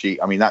scoring sheet.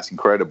 I mean, that's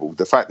incredible.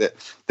 The fact that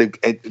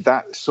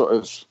that sort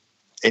of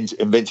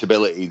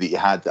invincibility that you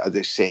had,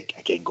 the sake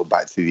again, go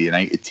back to the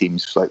United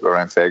teams like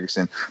around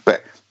Ferguson,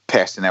 but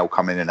personnel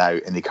come in and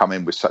out, and they come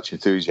in with such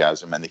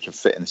enthusiasm, and they can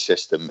fit in the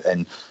system,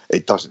 and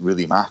it doesn't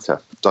really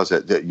matter, does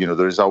it? The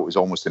result is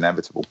almost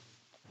inevitable.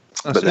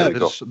 But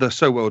they're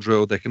so well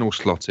drilled, they can all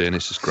slot in.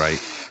 It's just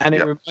great. And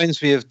it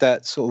reminds me of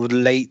that sort of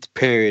late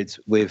period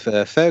with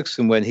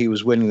Ferguson when he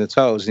was winning the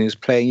titles, and he was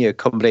playing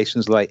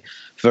combinations like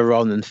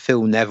Varane and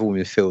Phil Neville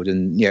midfield,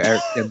 and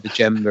Eric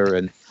Dembele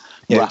and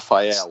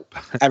Raphael.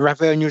 And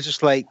Raphael, and you're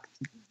just like,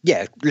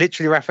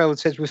 literally Raphael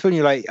says with Phil,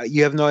 you're like,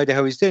 you have no idea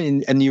how he's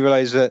doing, and you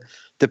realise that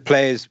the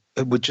players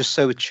were just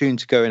so attuned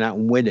to going out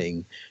and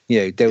winning.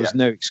 There was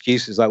no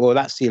excuses like, well,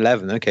 that's the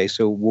 11, okay,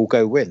 so we'll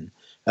go win.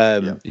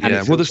 Well,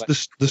 this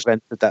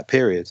at that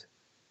period.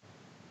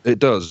 It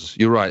does.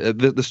 You're right.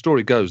 The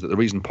story goes that the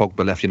reason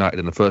Pogba left United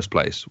in the first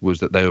place was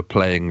that they were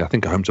playing, I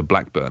think, at home to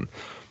Blackburn,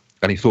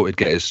 and he thought he'd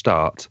get his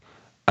start,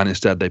 and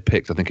instead they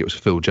picked, I think it was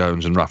Phil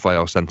Jones and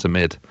Raphael centre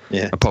mid,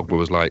 and Pogba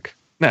was like,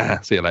 nah,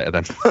 see you later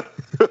then.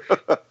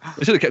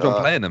 They should have kept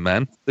on playing him,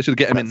 man. They should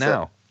get him in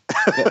now.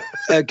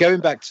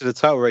 Going back to the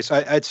title race,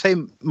 I'd say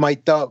my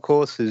dark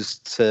horse is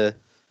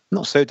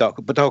not so dark,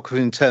 but dark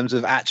in terms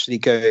of actually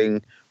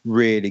going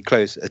really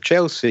close at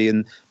Chelsea.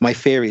 And my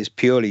theory is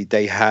purely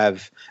they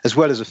have, as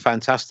well as a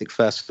fantastic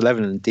first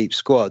 11 and deep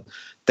squad,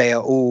 they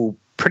are all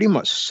pretty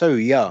much so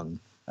young.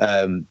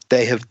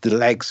 They have the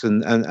legs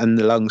and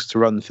the lungs to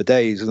run for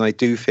days, and I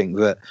do think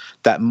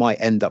that might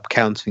end up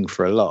counting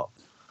for a lot.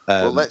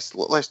 Well,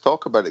 let's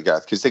talk about it,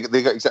 Gav, because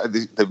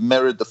they've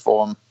mirrored the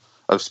form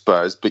of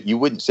Spurs, but you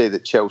wouldn't say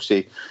that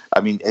Chelsea.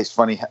 I mean, it's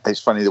funny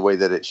the way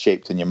that it's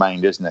shaped in your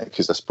mind, isn't it?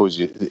 Because I suppose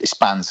it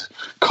spans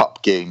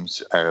cup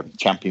games,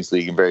 Champions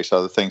League, and various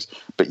other things.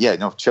 But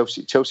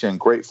Chelsea are in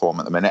great form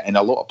at the minute, and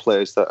a lot of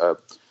players that are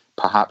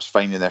perhaps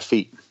finding their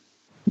feet.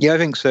 Yeah, I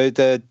think so.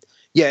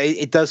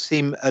 It does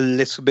seem a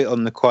little bit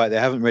on the quiet. There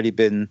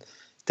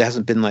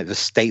hasn't been like the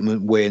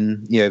statement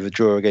win. The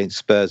draw against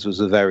Spurs was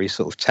a very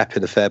sort of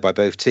tepid affair by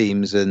both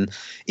teams, and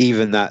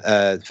even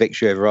that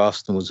victory over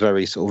Arsenal was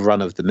very sort of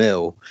run of the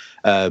mill.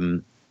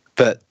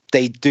 But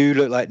they do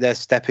look like they're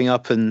stepping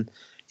up and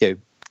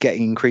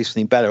getting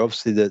increasingly better.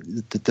 Obviously, the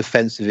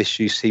defensive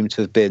issues seem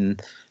to have been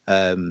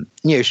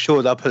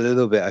shored up a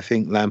little bit. I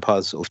think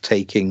Lampard's sort of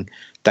taking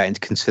that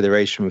into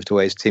consideration with the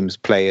way his teams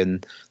play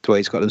and the way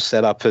he's got them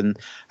set up. And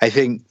I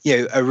think,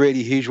 a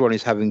really huge one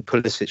is having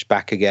Pulisic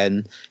back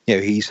again.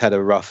 He's had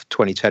a rough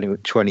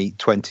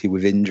 2020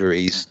 with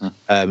injuries.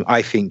 Mm-hmm.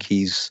 I think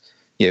he's,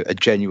 a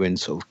genuine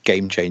sort of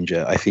game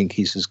changer. I think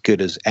he's as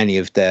good as any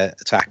of their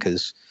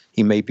attackers.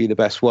 He may be the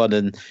best one.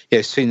 And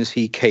as soon as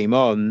he came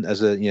on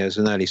as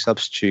an early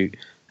substitute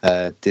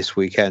this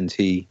weekend,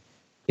 he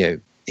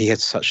had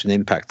such an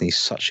impact, and he's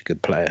such a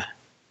good player.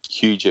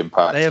 Huge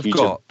impact.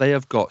 They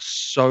have got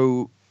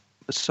so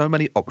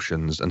many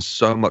options and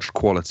so much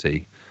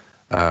quality.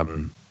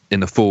 in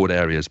the forward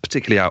areas,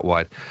 particularly out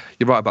wide.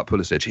 You're right about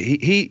Pulisic.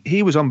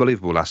 He was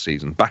unbelievable last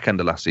season, back end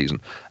of last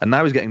season, and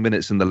now he's getting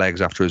minutes in the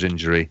legs after his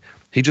injury.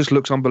 He just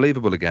looks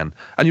unbelievable again.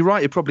 And you're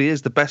right, it probably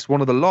is the best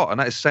one of the lot, and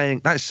that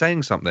is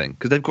saying something,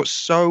 because they've got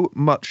so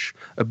much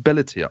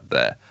ability up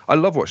there. I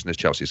love watching this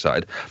Chelsea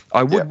side.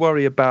 I would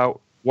worry about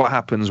what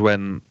happens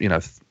when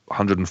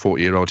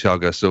 140-year-old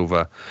Thiago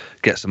Silva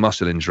gets a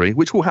muscle injury,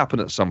 which will happen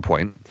at some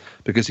point,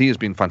 because he has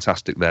been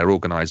fantastic there,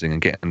 organising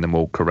and getting them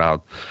all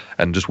corralled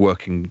and just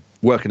working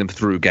them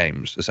through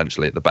games,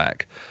 essentially, at the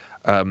back.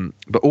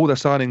 But all their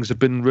signings have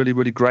been really,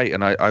 really great,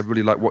 and I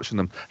really like watching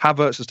them.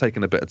 Havertz has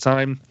taken a bit of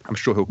time. I'm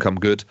sure he'll come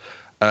good.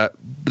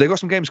 They've got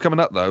some games coming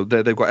up, though.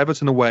 They've got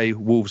Everton away,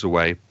 Wolves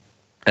away,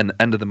 and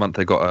end of the month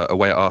they've got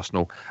away at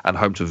Arsenal and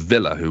home to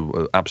Villa, who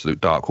are absolute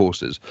dark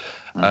horses.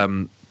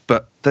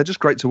 But they're just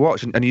great to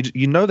watch, and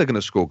you know they're going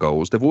to score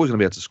goals. They're always going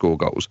to be able to score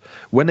goals.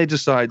 When they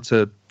decide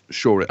to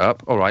shore it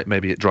up, all right,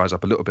 maybe it dries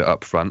up a little bit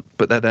up front,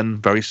 but they're then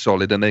very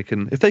solid, and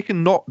if they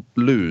can not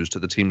lose to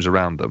the teams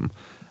around them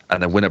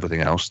and then win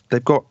everything else,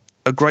 they've got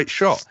a great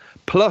shot.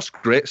 Plus,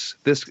 Grits,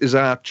 this is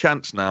our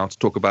chance now to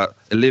talk about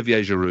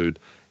Olivier Giroud.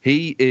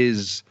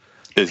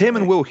 Him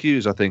and Will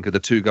Hughes, I think, are the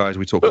two guys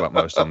we talk about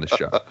most on this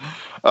show.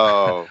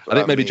 I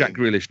think maybe Jack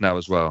Grealish now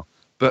as well.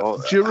 But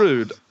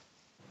Giroud,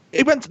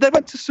 they went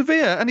to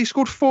Sevilla and he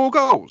scored 4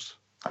 goals.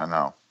 I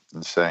know,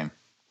 insane.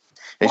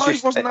 Why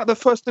wasn't that the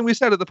first thing we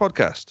said at the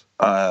podcast?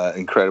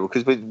 Incredible,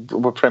 because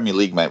we're Premier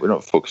League, mate. We're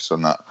not focused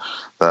on that.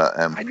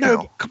 I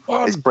know. Come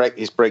on. It's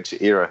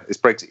Brexit era. It's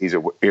Brexit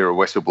era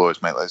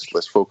whistleblowers, mate.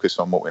 Let's focus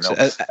on what we know.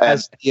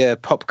 As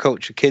pop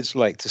culture kids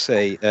like to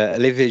say,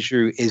 Olivier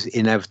Giroud is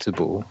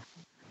inevitable.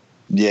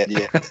 Yeah.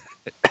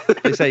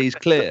 They say he's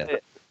clear.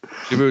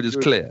 Giroud is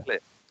clear.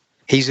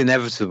 He's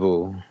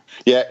inevitable.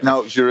 Yeah,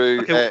 no,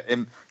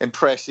 Giroud,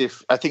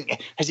 impressive. I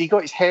think, has he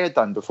got his hair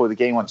done before the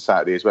game on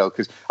Saturday as well?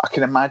 Because I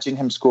can imagine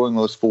him scoring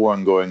those 4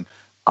 and going,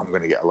 I'm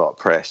going to get a lot of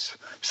press,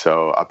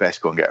 so I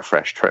best go and get a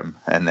fresh trim.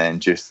 And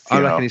then I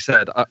reckon he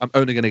said, I'm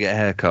only going to get a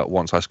haircut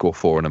once I score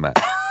 4 in a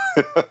match.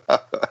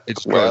 It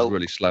just goes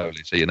really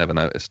slowly, so you never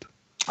noticed.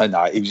 I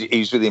know, he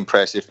was really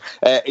impressive.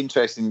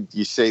 Interesting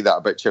you say that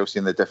about Chelsea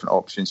and the different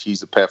options. He's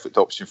the perfect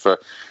option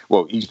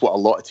he's what a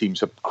lot of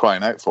teams are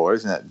crying out for,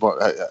 isn't it?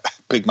 But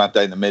big man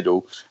down the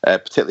middle,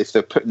 particularly if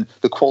they're putting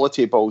the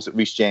quality of balls that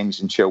Reece James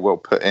and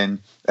Chilwell put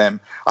in. I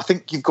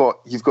think you've got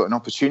an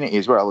opportunity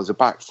as well as a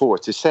back four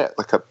to set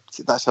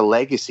that's a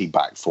legacy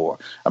back four.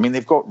 I mean,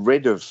 they've got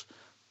rid of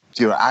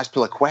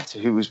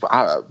Azpilicueta, who was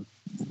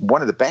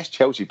one of the best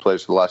Chelsea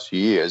players for the last few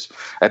years.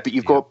 But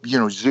you've got,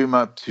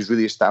 Zuma, who's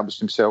really established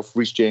himself,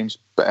 Reece James,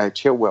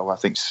 Chilwell, I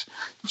think's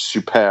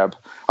superb.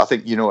 I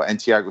think, and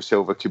Thiago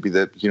Silva could be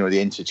the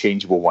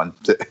interchangeable one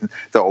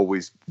that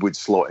always would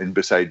slot in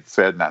beside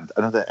Ferdinand.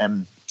 Another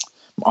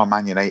our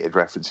Man United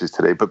references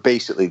today, but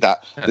basically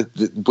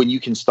when you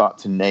can start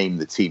to name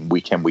the team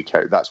week in, week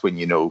out, that's when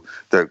you know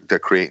they're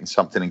creating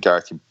something. And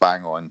Gareth, you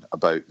bang on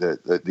about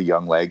the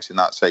young legs in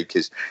that side,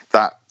 because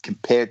that,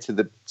 compared to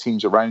the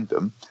teams around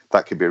them,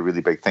 that could be a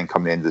really big thing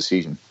come the end of the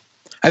season.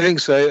 I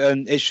think so,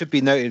 and it should be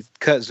noted,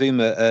 Kurt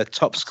Zouma,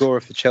 top scorer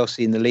for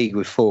Chelsea in the league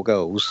with 4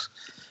 goals,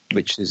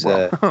 which is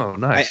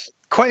nice.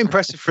 Quite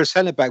impressive for a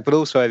centre back, but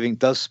also I think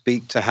does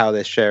speak to how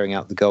they're sharing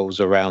out the goals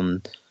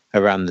around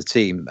the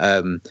team.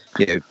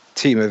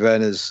 Timo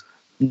Werner's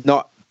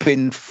not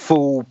been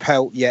full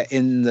pelt yet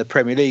in the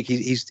Premier League.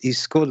 He's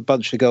scored a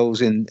bunch of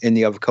goals in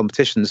the other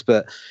competitions,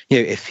 but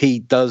if he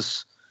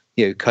does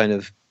kind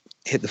of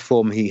hit the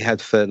form he had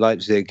for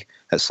Leipzig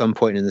at some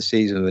point in the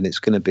season, then it's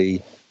going to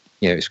be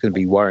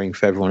worrying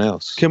for everyone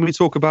else. Can we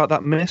talk about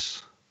that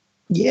miss?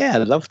 Yeah,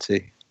 I'd love to.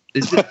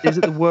 Is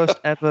it the worst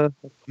ever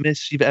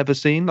miss you've ever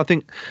seen? I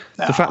think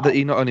the fact that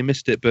he not only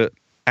missed it but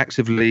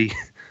actively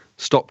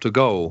stopped a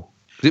goal.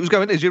 It was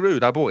going in.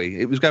 Giroud, our boy.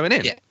 It was going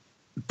in. Yeah.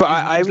 But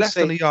I was would less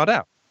say than a yard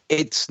out.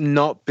 It's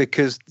not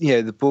because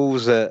the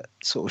ball's at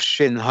sort of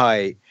shin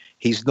height.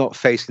 He's not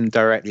facing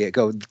directly at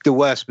goal. The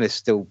worst miss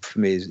still for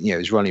me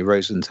is Ronnie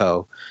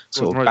Rosenthal,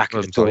 sort of back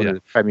in the door in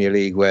the Premier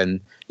League when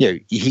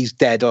he's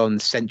dead on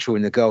central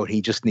in the goal.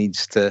 He just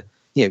needs to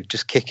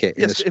just kick it.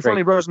 Yes, if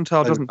Ronnie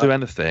Rosenthal doesn't do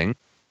anything,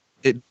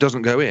 it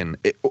doesn't go in.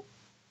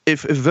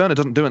 If Werner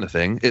doesn't do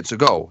anything, it's a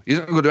goal. He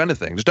doesn't go do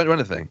anything. Just don't do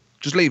anything.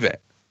 Just leave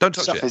it. Don't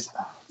touch it.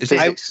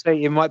 I would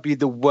say it might be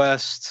the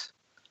worst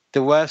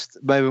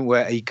moment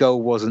where a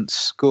goal wasn't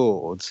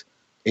scored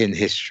in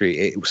history.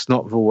 It was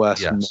not the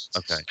worst. Yes.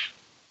 Okay.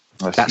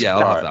 I'll have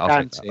that.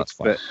 I'll take that. That's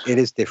fine. But it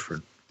is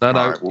different.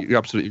 No, you're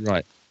absolutely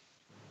right.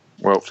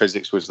 Well,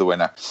 physics was the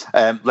winner.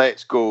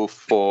 Let's go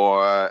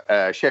for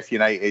Sheffield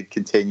United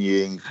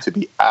continuing to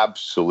be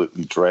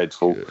absolutely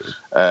dreadful.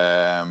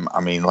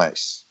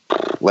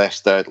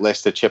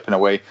 Leicester chipping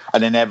away,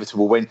 an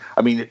inevitable win.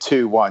 I mean, at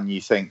 2-1,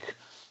 you think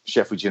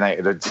Sheffield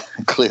United are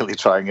clearly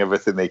trying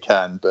everything they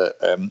can, but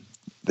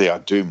they are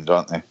doomed,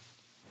 aren't they?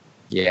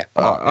 Yeah.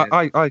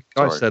 I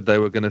said they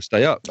were going to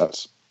stay up.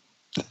 That's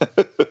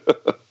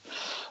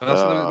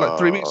like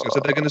 3 weeks ago. I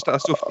said they're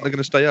going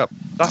to stay up.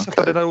 That's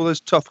after they had all those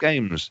tough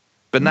games.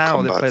 But now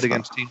Come they've back played to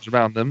against teams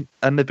around them,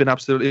 and they've been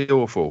absolutely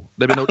awful.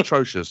 They've been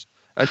atrocious.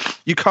 And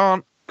you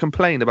can't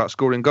complain about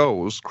scoring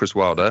goals, Chris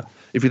Wilder,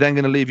 if you're then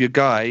going to leave your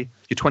guy,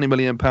 your £20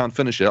 million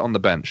finisher, on the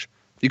bench.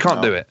 You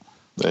can't do it.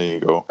 There you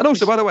go. And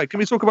also, by the way, can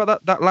we talk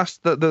about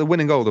the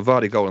winning goal, the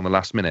Vardy goal in the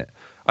last minute?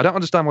 I don't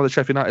understand why the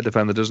Sheffield United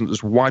defender doesn't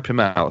just wipe him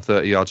out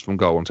 30 yards from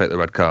goal and take the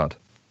red card.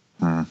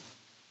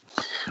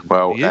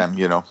 Well,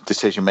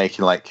 decision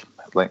making like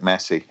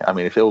Messi. I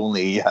mean, if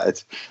only he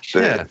had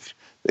the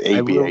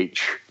ABH.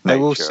 I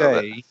will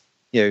say,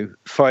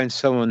 find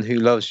someone who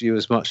loves you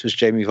as much as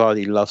Jamie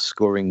Vardy loves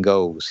scoring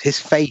goals. His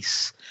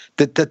face,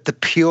 the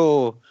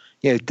pure,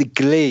 the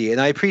glee, and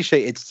I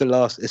appreciate it's the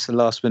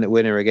last minute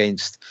winner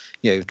against,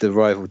 the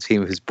rival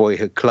team of his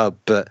boyhood club.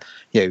 But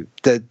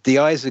the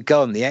eyes are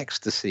gone, the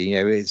ecstasy.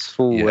 It's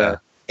full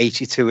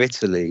 82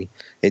 Italy.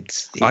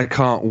 I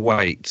can't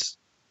wait.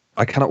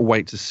 I cannot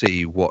wait to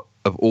see what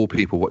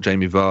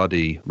Jamie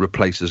Vardy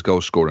replaces goal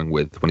scoring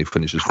with when he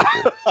finishes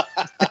football.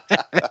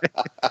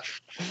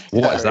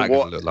 What is that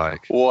going to look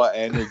like? What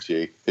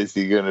energy is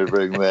he going to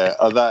bring there?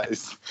 Oh, that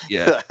is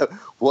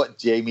what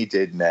Jamie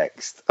did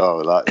next.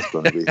 Oh, that is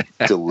going to be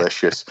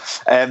delicious.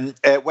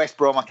 West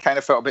Brom, I kind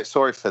of felt a bit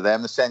sorry for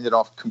them. The sending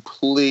off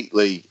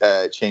completely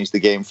changed the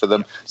game for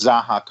them.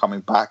 Zaha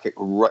coming back at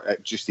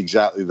just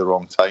exactly the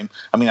wrong time.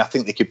 I mean, I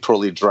think they could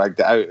probably have dragged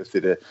it out if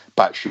they'd have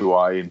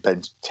Batshuayi and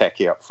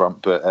Benteke up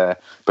front,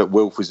 but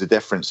Wolf was the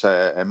difference.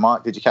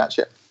 Mark, did you catch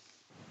it?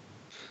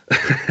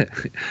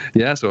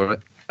 Yeah, I saw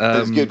it. It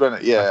was good,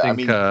 wasn't it? Yeah, I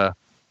mean, 5-1.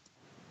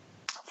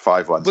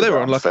 Well, they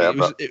were unlucky.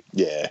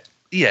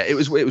 It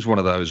was one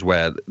of those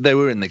where they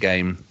were in the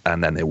game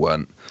and then they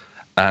weren't.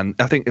 And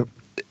I think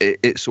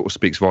it sort of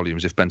speaks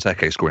volumes. If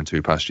Benteke scoring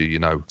 2 past you, you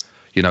know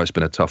it's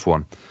been a tough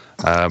one.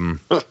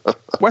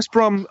 West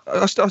Brom,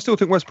 I still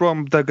think West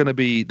Brom they're going to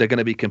be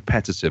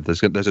competitive.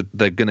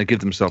 They're going to give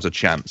themselves a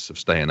chance of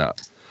staying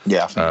up.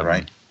 Yeah, I think you're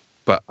right.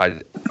 But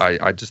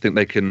I just think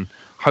they can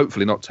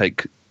hopefully not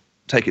take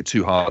it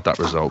too hard, that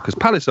result, because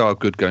Palace are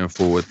good going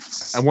forward,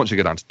 and once you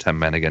go down to 10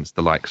 men against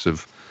the likes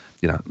of,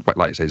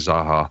 like you say,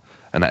 Zaha,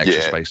 and that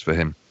extra space for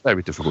him,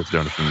 very difficult to do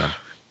anything then.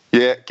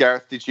 Yeah,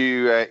 Gareth, did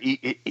you?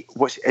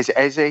 Is it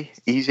Eze?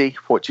 Easy?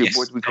 What do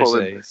we call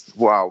him?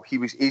 Wow,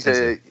 he's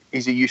a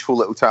useful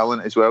little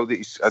talent as well.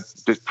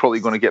 That's probably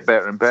going to get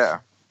better and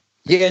better.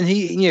 Yeah, and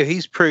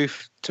he's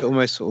proof to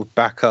almost sort of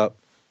back up,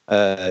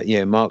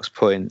 Mark's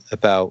point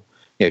about.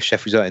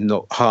 Sheffield United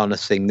not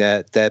harnessing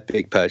their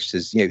big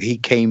purchases. He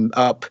came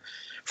up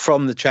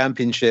from the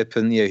Championship,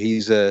 and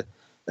he's a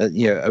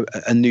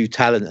new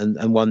talent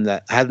and one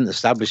that hadn't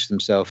established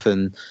himself.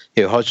 And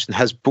Hodgson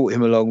has brought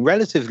him along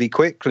relatively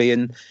quickly,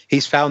 and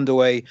he's found a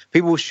way.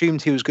 People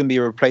assumed he was going to be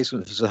a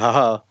replacement for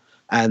Zaha,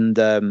 and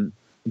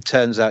it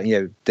turns out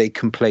they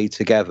can play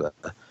together.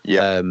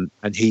 Yeah,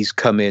 and he's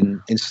come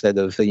in instead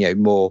of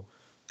more.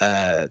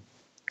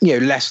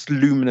 Less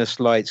luminous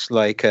lights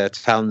like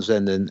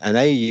Townsend and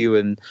AU,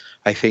 and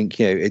I think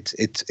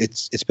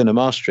it's been a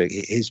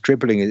mastery. His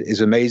dribbling is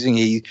amazing.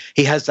 He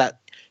has that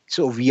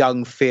sort of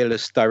young,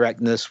 fearless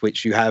directness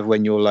which you have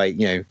when you're like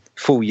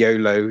full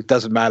YOLO.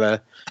 Doesn't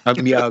matter.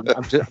 I'm young.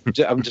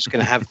 I'm just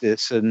going to have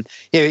this, and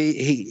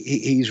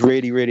he's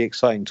really, really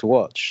exciting to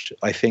watch.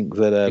 I think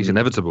that he's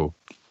inevitable.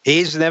 He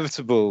is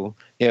inevitable.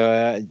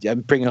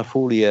 I'm bringing up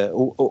all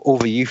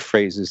the youth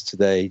phrases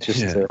today.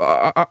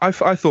 I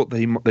thought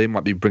that they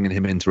might be bringing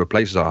him in to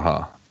replace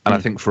Zaha, and I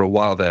think for a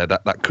while there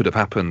that could have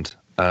happened.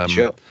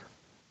 Sure.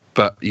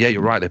 But yeah,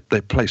 you're right. They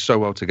play so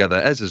well together.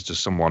 Ez is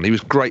just someone. He was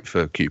great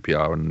for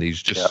QPR, and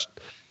he's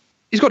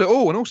got it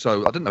all. And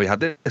also, I didn't know he had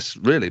this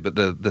really, but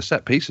the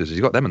set pieces, he's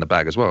got them in the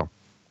bag as well.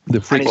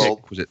 The free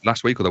kick, was it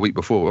last week or the week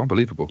before?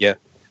 Unbelievable. Yeah.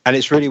 And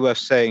it's really worth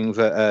saying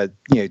that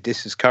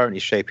this is currently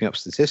shaping up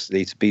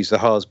statistically to be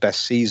Zaha's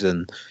best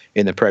season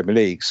in the Premier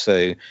League.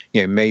 So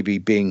maybe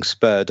being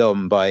spurred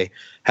on by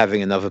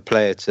having another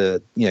player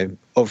to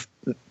of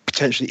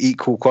potentially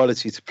equal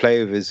quality to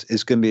play with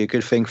is going to be a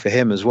good thing for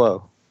him as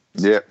well.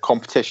 Yeah,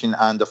 competition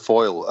and a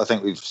foil. I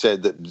think we've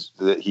said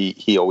that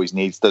he always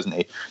needs, doesn't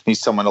he?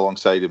 Needs someone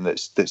alongside him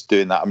that's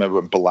doing that. I remember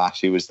when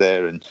Bolasie was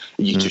there, and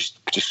you just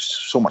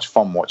so much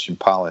fun watching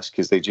Palace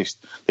because they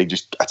just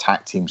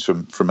attack teams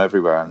from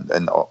everywhere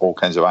and all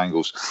kinds of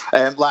angles.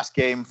 Last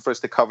game for us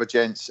to cover,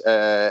 gents.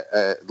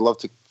 Love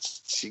to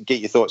get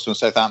your thoughts on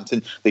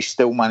Southampton. They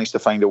still managed to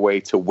find a way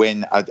to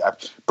win.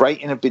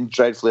 Brighton have been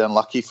dreadfully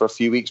unlucky for a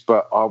few weeks,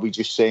 but are we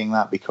just saying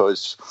that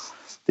because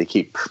they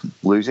keep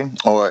losing,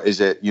 or is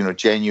it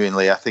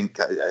genuinely? I think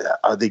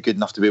are they good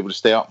enough to be able to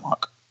stay up,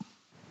 Mark?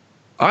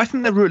 I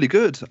think they're really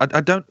good.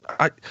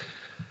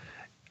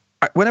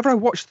 Whenever I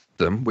watch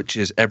them, which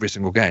is every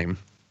single game,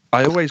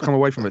 I always come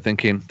away from it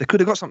thinking they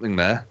could have got something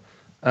there.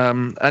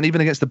 And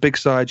even against the big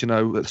side, at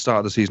the start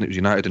of the season it was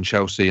United and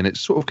Chelsea, and it's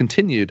sort of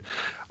continued.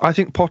 I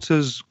think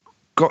Potter's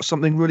got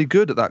something really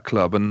good at that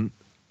club, and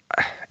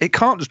it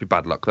can't just be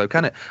bad luck, though,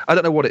 can it? I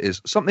don't know what it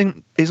is.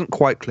 Something isn't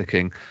quite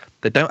clicking.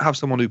 They don't have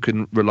someone who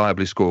can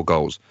reliably score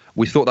goals.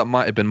 We thought that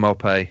might have been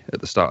Maupay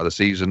at the start of the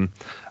season.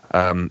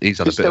 He's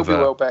had a bit still of be a...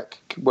 Welbeck.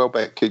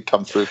 Welbeck could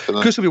come through for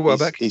them. Could still be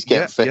Welbeck. He's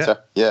getting fitter.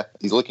 Yeah,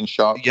 he's looking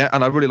sharp. Yeah,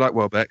 and I really like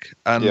Welbeck.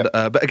 And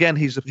but again,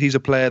 he's a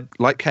player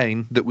like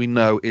Kane that we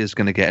know is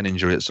going to get an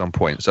injury at some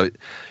point. So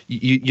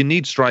you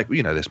need strikers.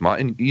 You know this,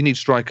 Martin. You need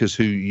strikers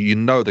who you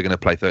know they're going to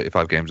play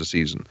 35 games a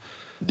season.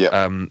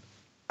 Yeah.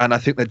 And I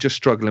think they're just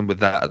struggling with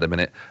that at the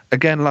minute.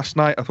 Again, last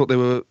night I thought they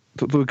were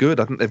good.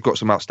 I think they've got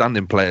some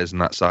outstanding players on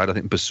that side. I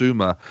think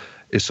Basuma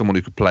is someone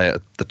who could play at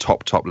the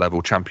top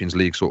level, Champions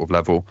League sort of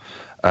level.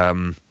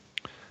 I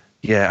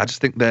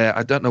just think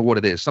I don't know what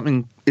it is.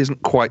 Something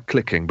isn't quite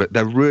clicking, but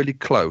they're really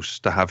close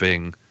to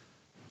having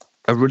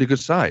a really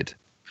good side.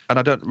 And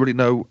I don't really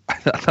know.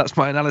 That's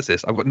my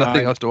analysis. I've got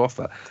nothing else to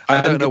offer.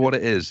 I don't know what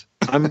it is.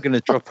 I'm going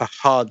to drop a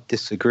hard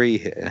disagree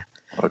here.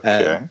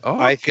 Okay.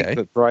 I think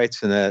that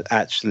Brighton are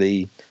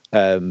actually,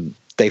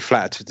 they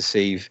flatter to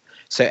deceive.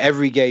 So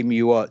every game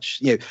you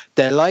watch,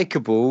 they're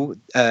likeable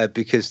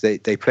because they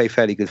play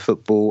fairly good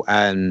football,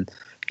 and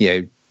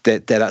they're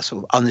that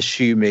sort of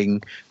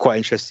unassuming, quite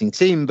interesting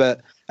team.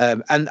 But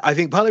and I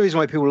think part of the reason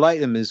why people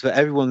like them is that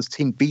everyone's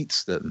team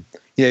beats them.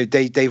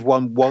 They've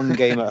won one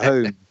game at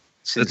home.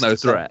 There's no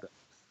threat.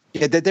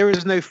 Yeah, there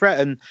is no threat,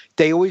 and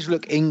they always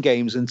look in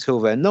games until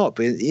they're not.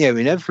 But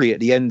inevitably at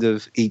the end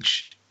of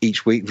each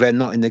week, they're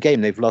not in the game.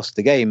 They've lost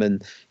the game,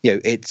 and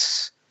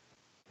it's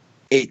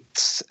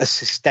a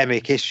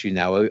systemic issue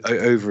now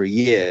over a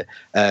year.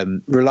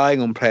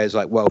 Relying on players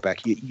like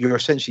Welbeck, you're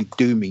essentially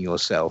dooming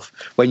yourself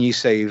when you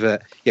say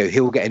that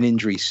he'll get an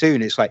injury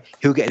soon. It's like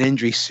he'll get an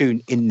injury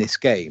soon in this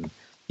game.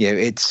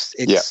 It's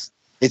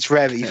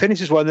rare that he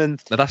finishes one. And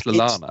now that's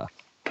Lallana.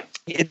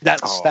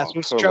 That's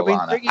what's troubling.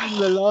 Bringing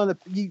Lallana,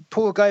 you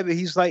poor guy, but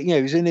he's like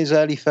he's in his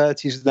early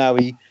 30s now.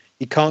 He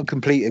can't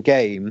complete a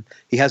game.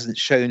 He hasn't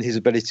shown his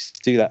ability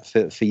to do that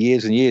for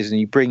years and years. And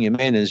you bring him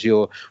in as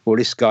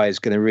this guy is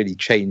going to really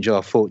change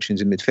our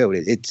fortunes in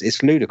midfield.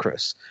 It's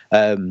ludicrous.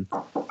 I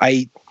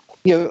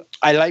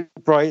like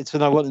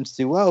Brighton. I want them to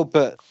do well,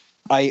 but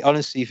I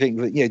honestly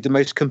think that the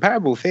most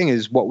comparable thing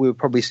is what we were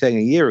probably saying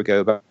a year ago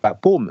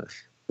about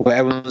Bournemouth, where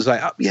everyone was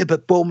like,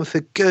 but Bournemouth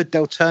are good.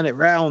 They'll turn it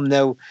round.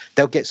 They'll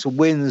get some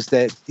wins.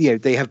 They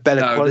have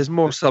better quality. There's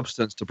more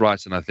substance to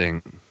Brighton, I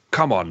think.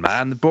 Come on,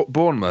 man.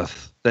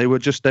 Bournemouth, they were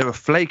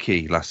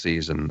flaky last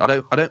season.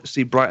 I don't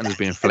see Brighton as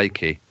being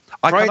flaky.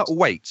 I cannot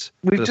wait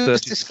for the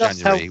 30th of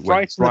January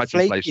when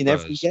Brighton plays in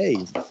every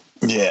game.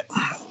 Yeah,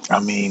 I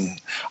mean,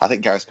 I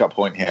think Gareth's got a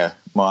point here,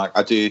 Mark.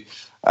 I do.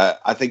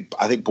 I think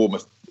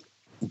Bournemouth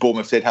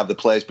did have the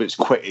players, but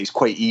it's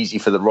quite easy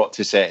for the rot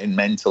to set in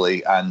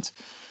mentally and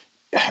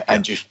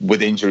just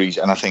with injuries.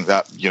 And I think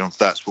that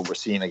that's what we're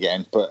seeing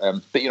again. But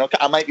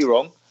I might be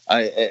wrong.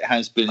 It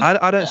has been.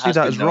 I don't see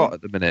that as rot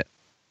at the minute.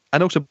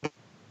 And also,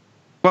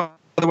 by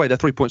the way, they're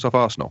 3 points off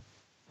Arsenal.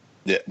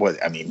 Yeah, well,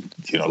 I mean,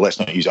 let's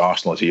not use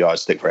Arsenal as a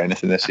yardstick for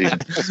anything this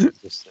season.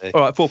 All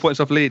right, 4 points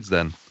off Leeds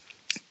then.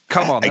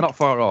 Come on, they're not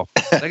far off.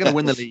 They're going to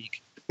win the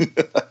league.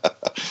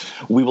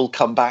 We will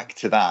come back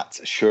to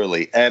that,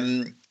 surely.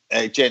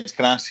 Gents,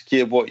 can I ask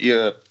you what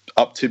you're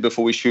up to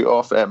before we shoot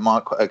off?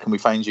 Mark, can we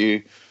find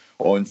you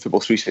on Football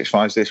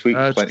 365 this week?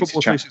 Football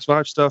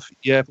 365 stuff.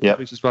 Yeah,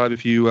 Football 365.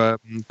 If you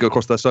go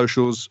across their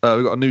socials,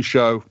 we've got a new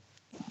show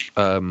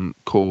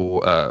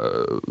called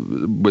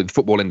with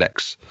Football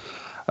Index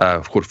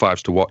called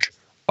Fives to Watch.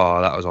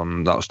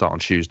 That'll start on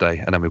Tuesday,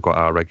 and then we've got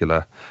our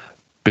regular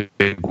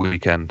big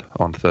weekend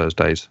on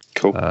Thursdays.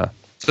 Cool.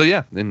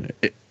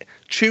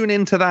 Tune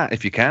into that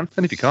if you can,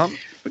 and if you can't,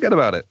 forget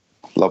about it.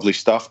 Lovely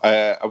stuff.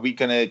 Are we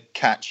going to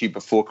catch you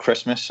before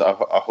Christmas? I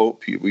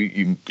hope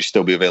you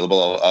still be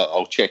available.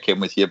 I'll check in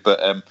with you.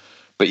 But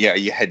yeah, are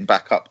you heading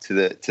back up to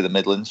the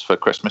Midlands for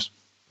Christmas?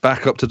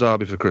 Back up to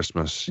Derby for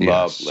Christmas.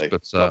 Yes. Lovely.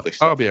 But Lovely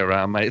stuff. I'll be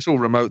around, mate. It's all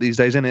remote these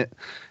days, isn't it?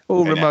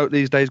 Remote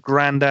these days.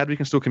 Grandad, we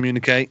can still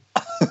communicate.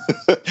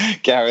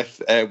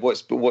 Gareth,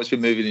 what's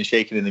been moving and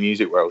shaking in the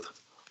music world?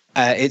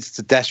 It's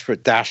the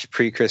desperate dash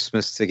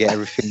pre-Christmas to get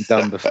everything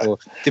done before.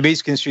 The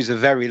music industry is a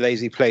very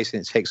lazy place,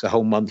 and it takes a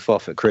whole month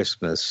off at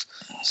Christmas.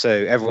 So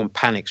everyone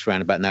panics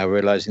around about now,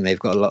 realising they've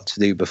got a lot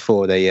to do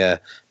before they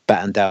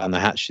batten down the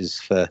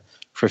hatches for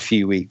a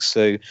few weeks.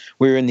 So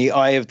we're in the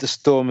eye of the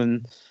storm,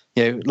 and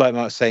like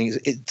Mark's saying,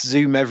 it's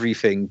Zoom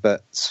everything,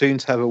 but soon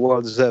to have a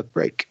well-deserved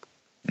break.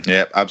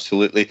 Yeah,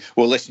 absolutely.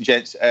 Well, listen,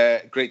 gents,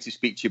 great to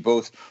speak to you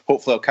both.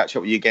 Hopefully I'll catch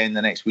up with you again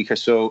the next week or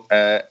so.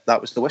 That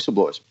was the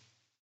Whistleblowers.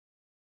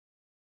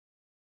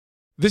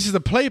 This is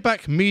a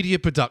Playback Media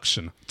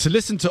production. To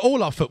listen to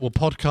all our football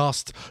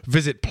podcasts,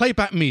 visit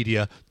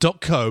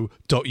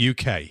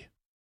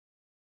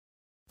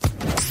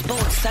playbackmedia.co.uk.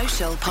 Sports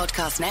Social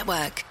Podcast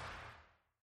Network.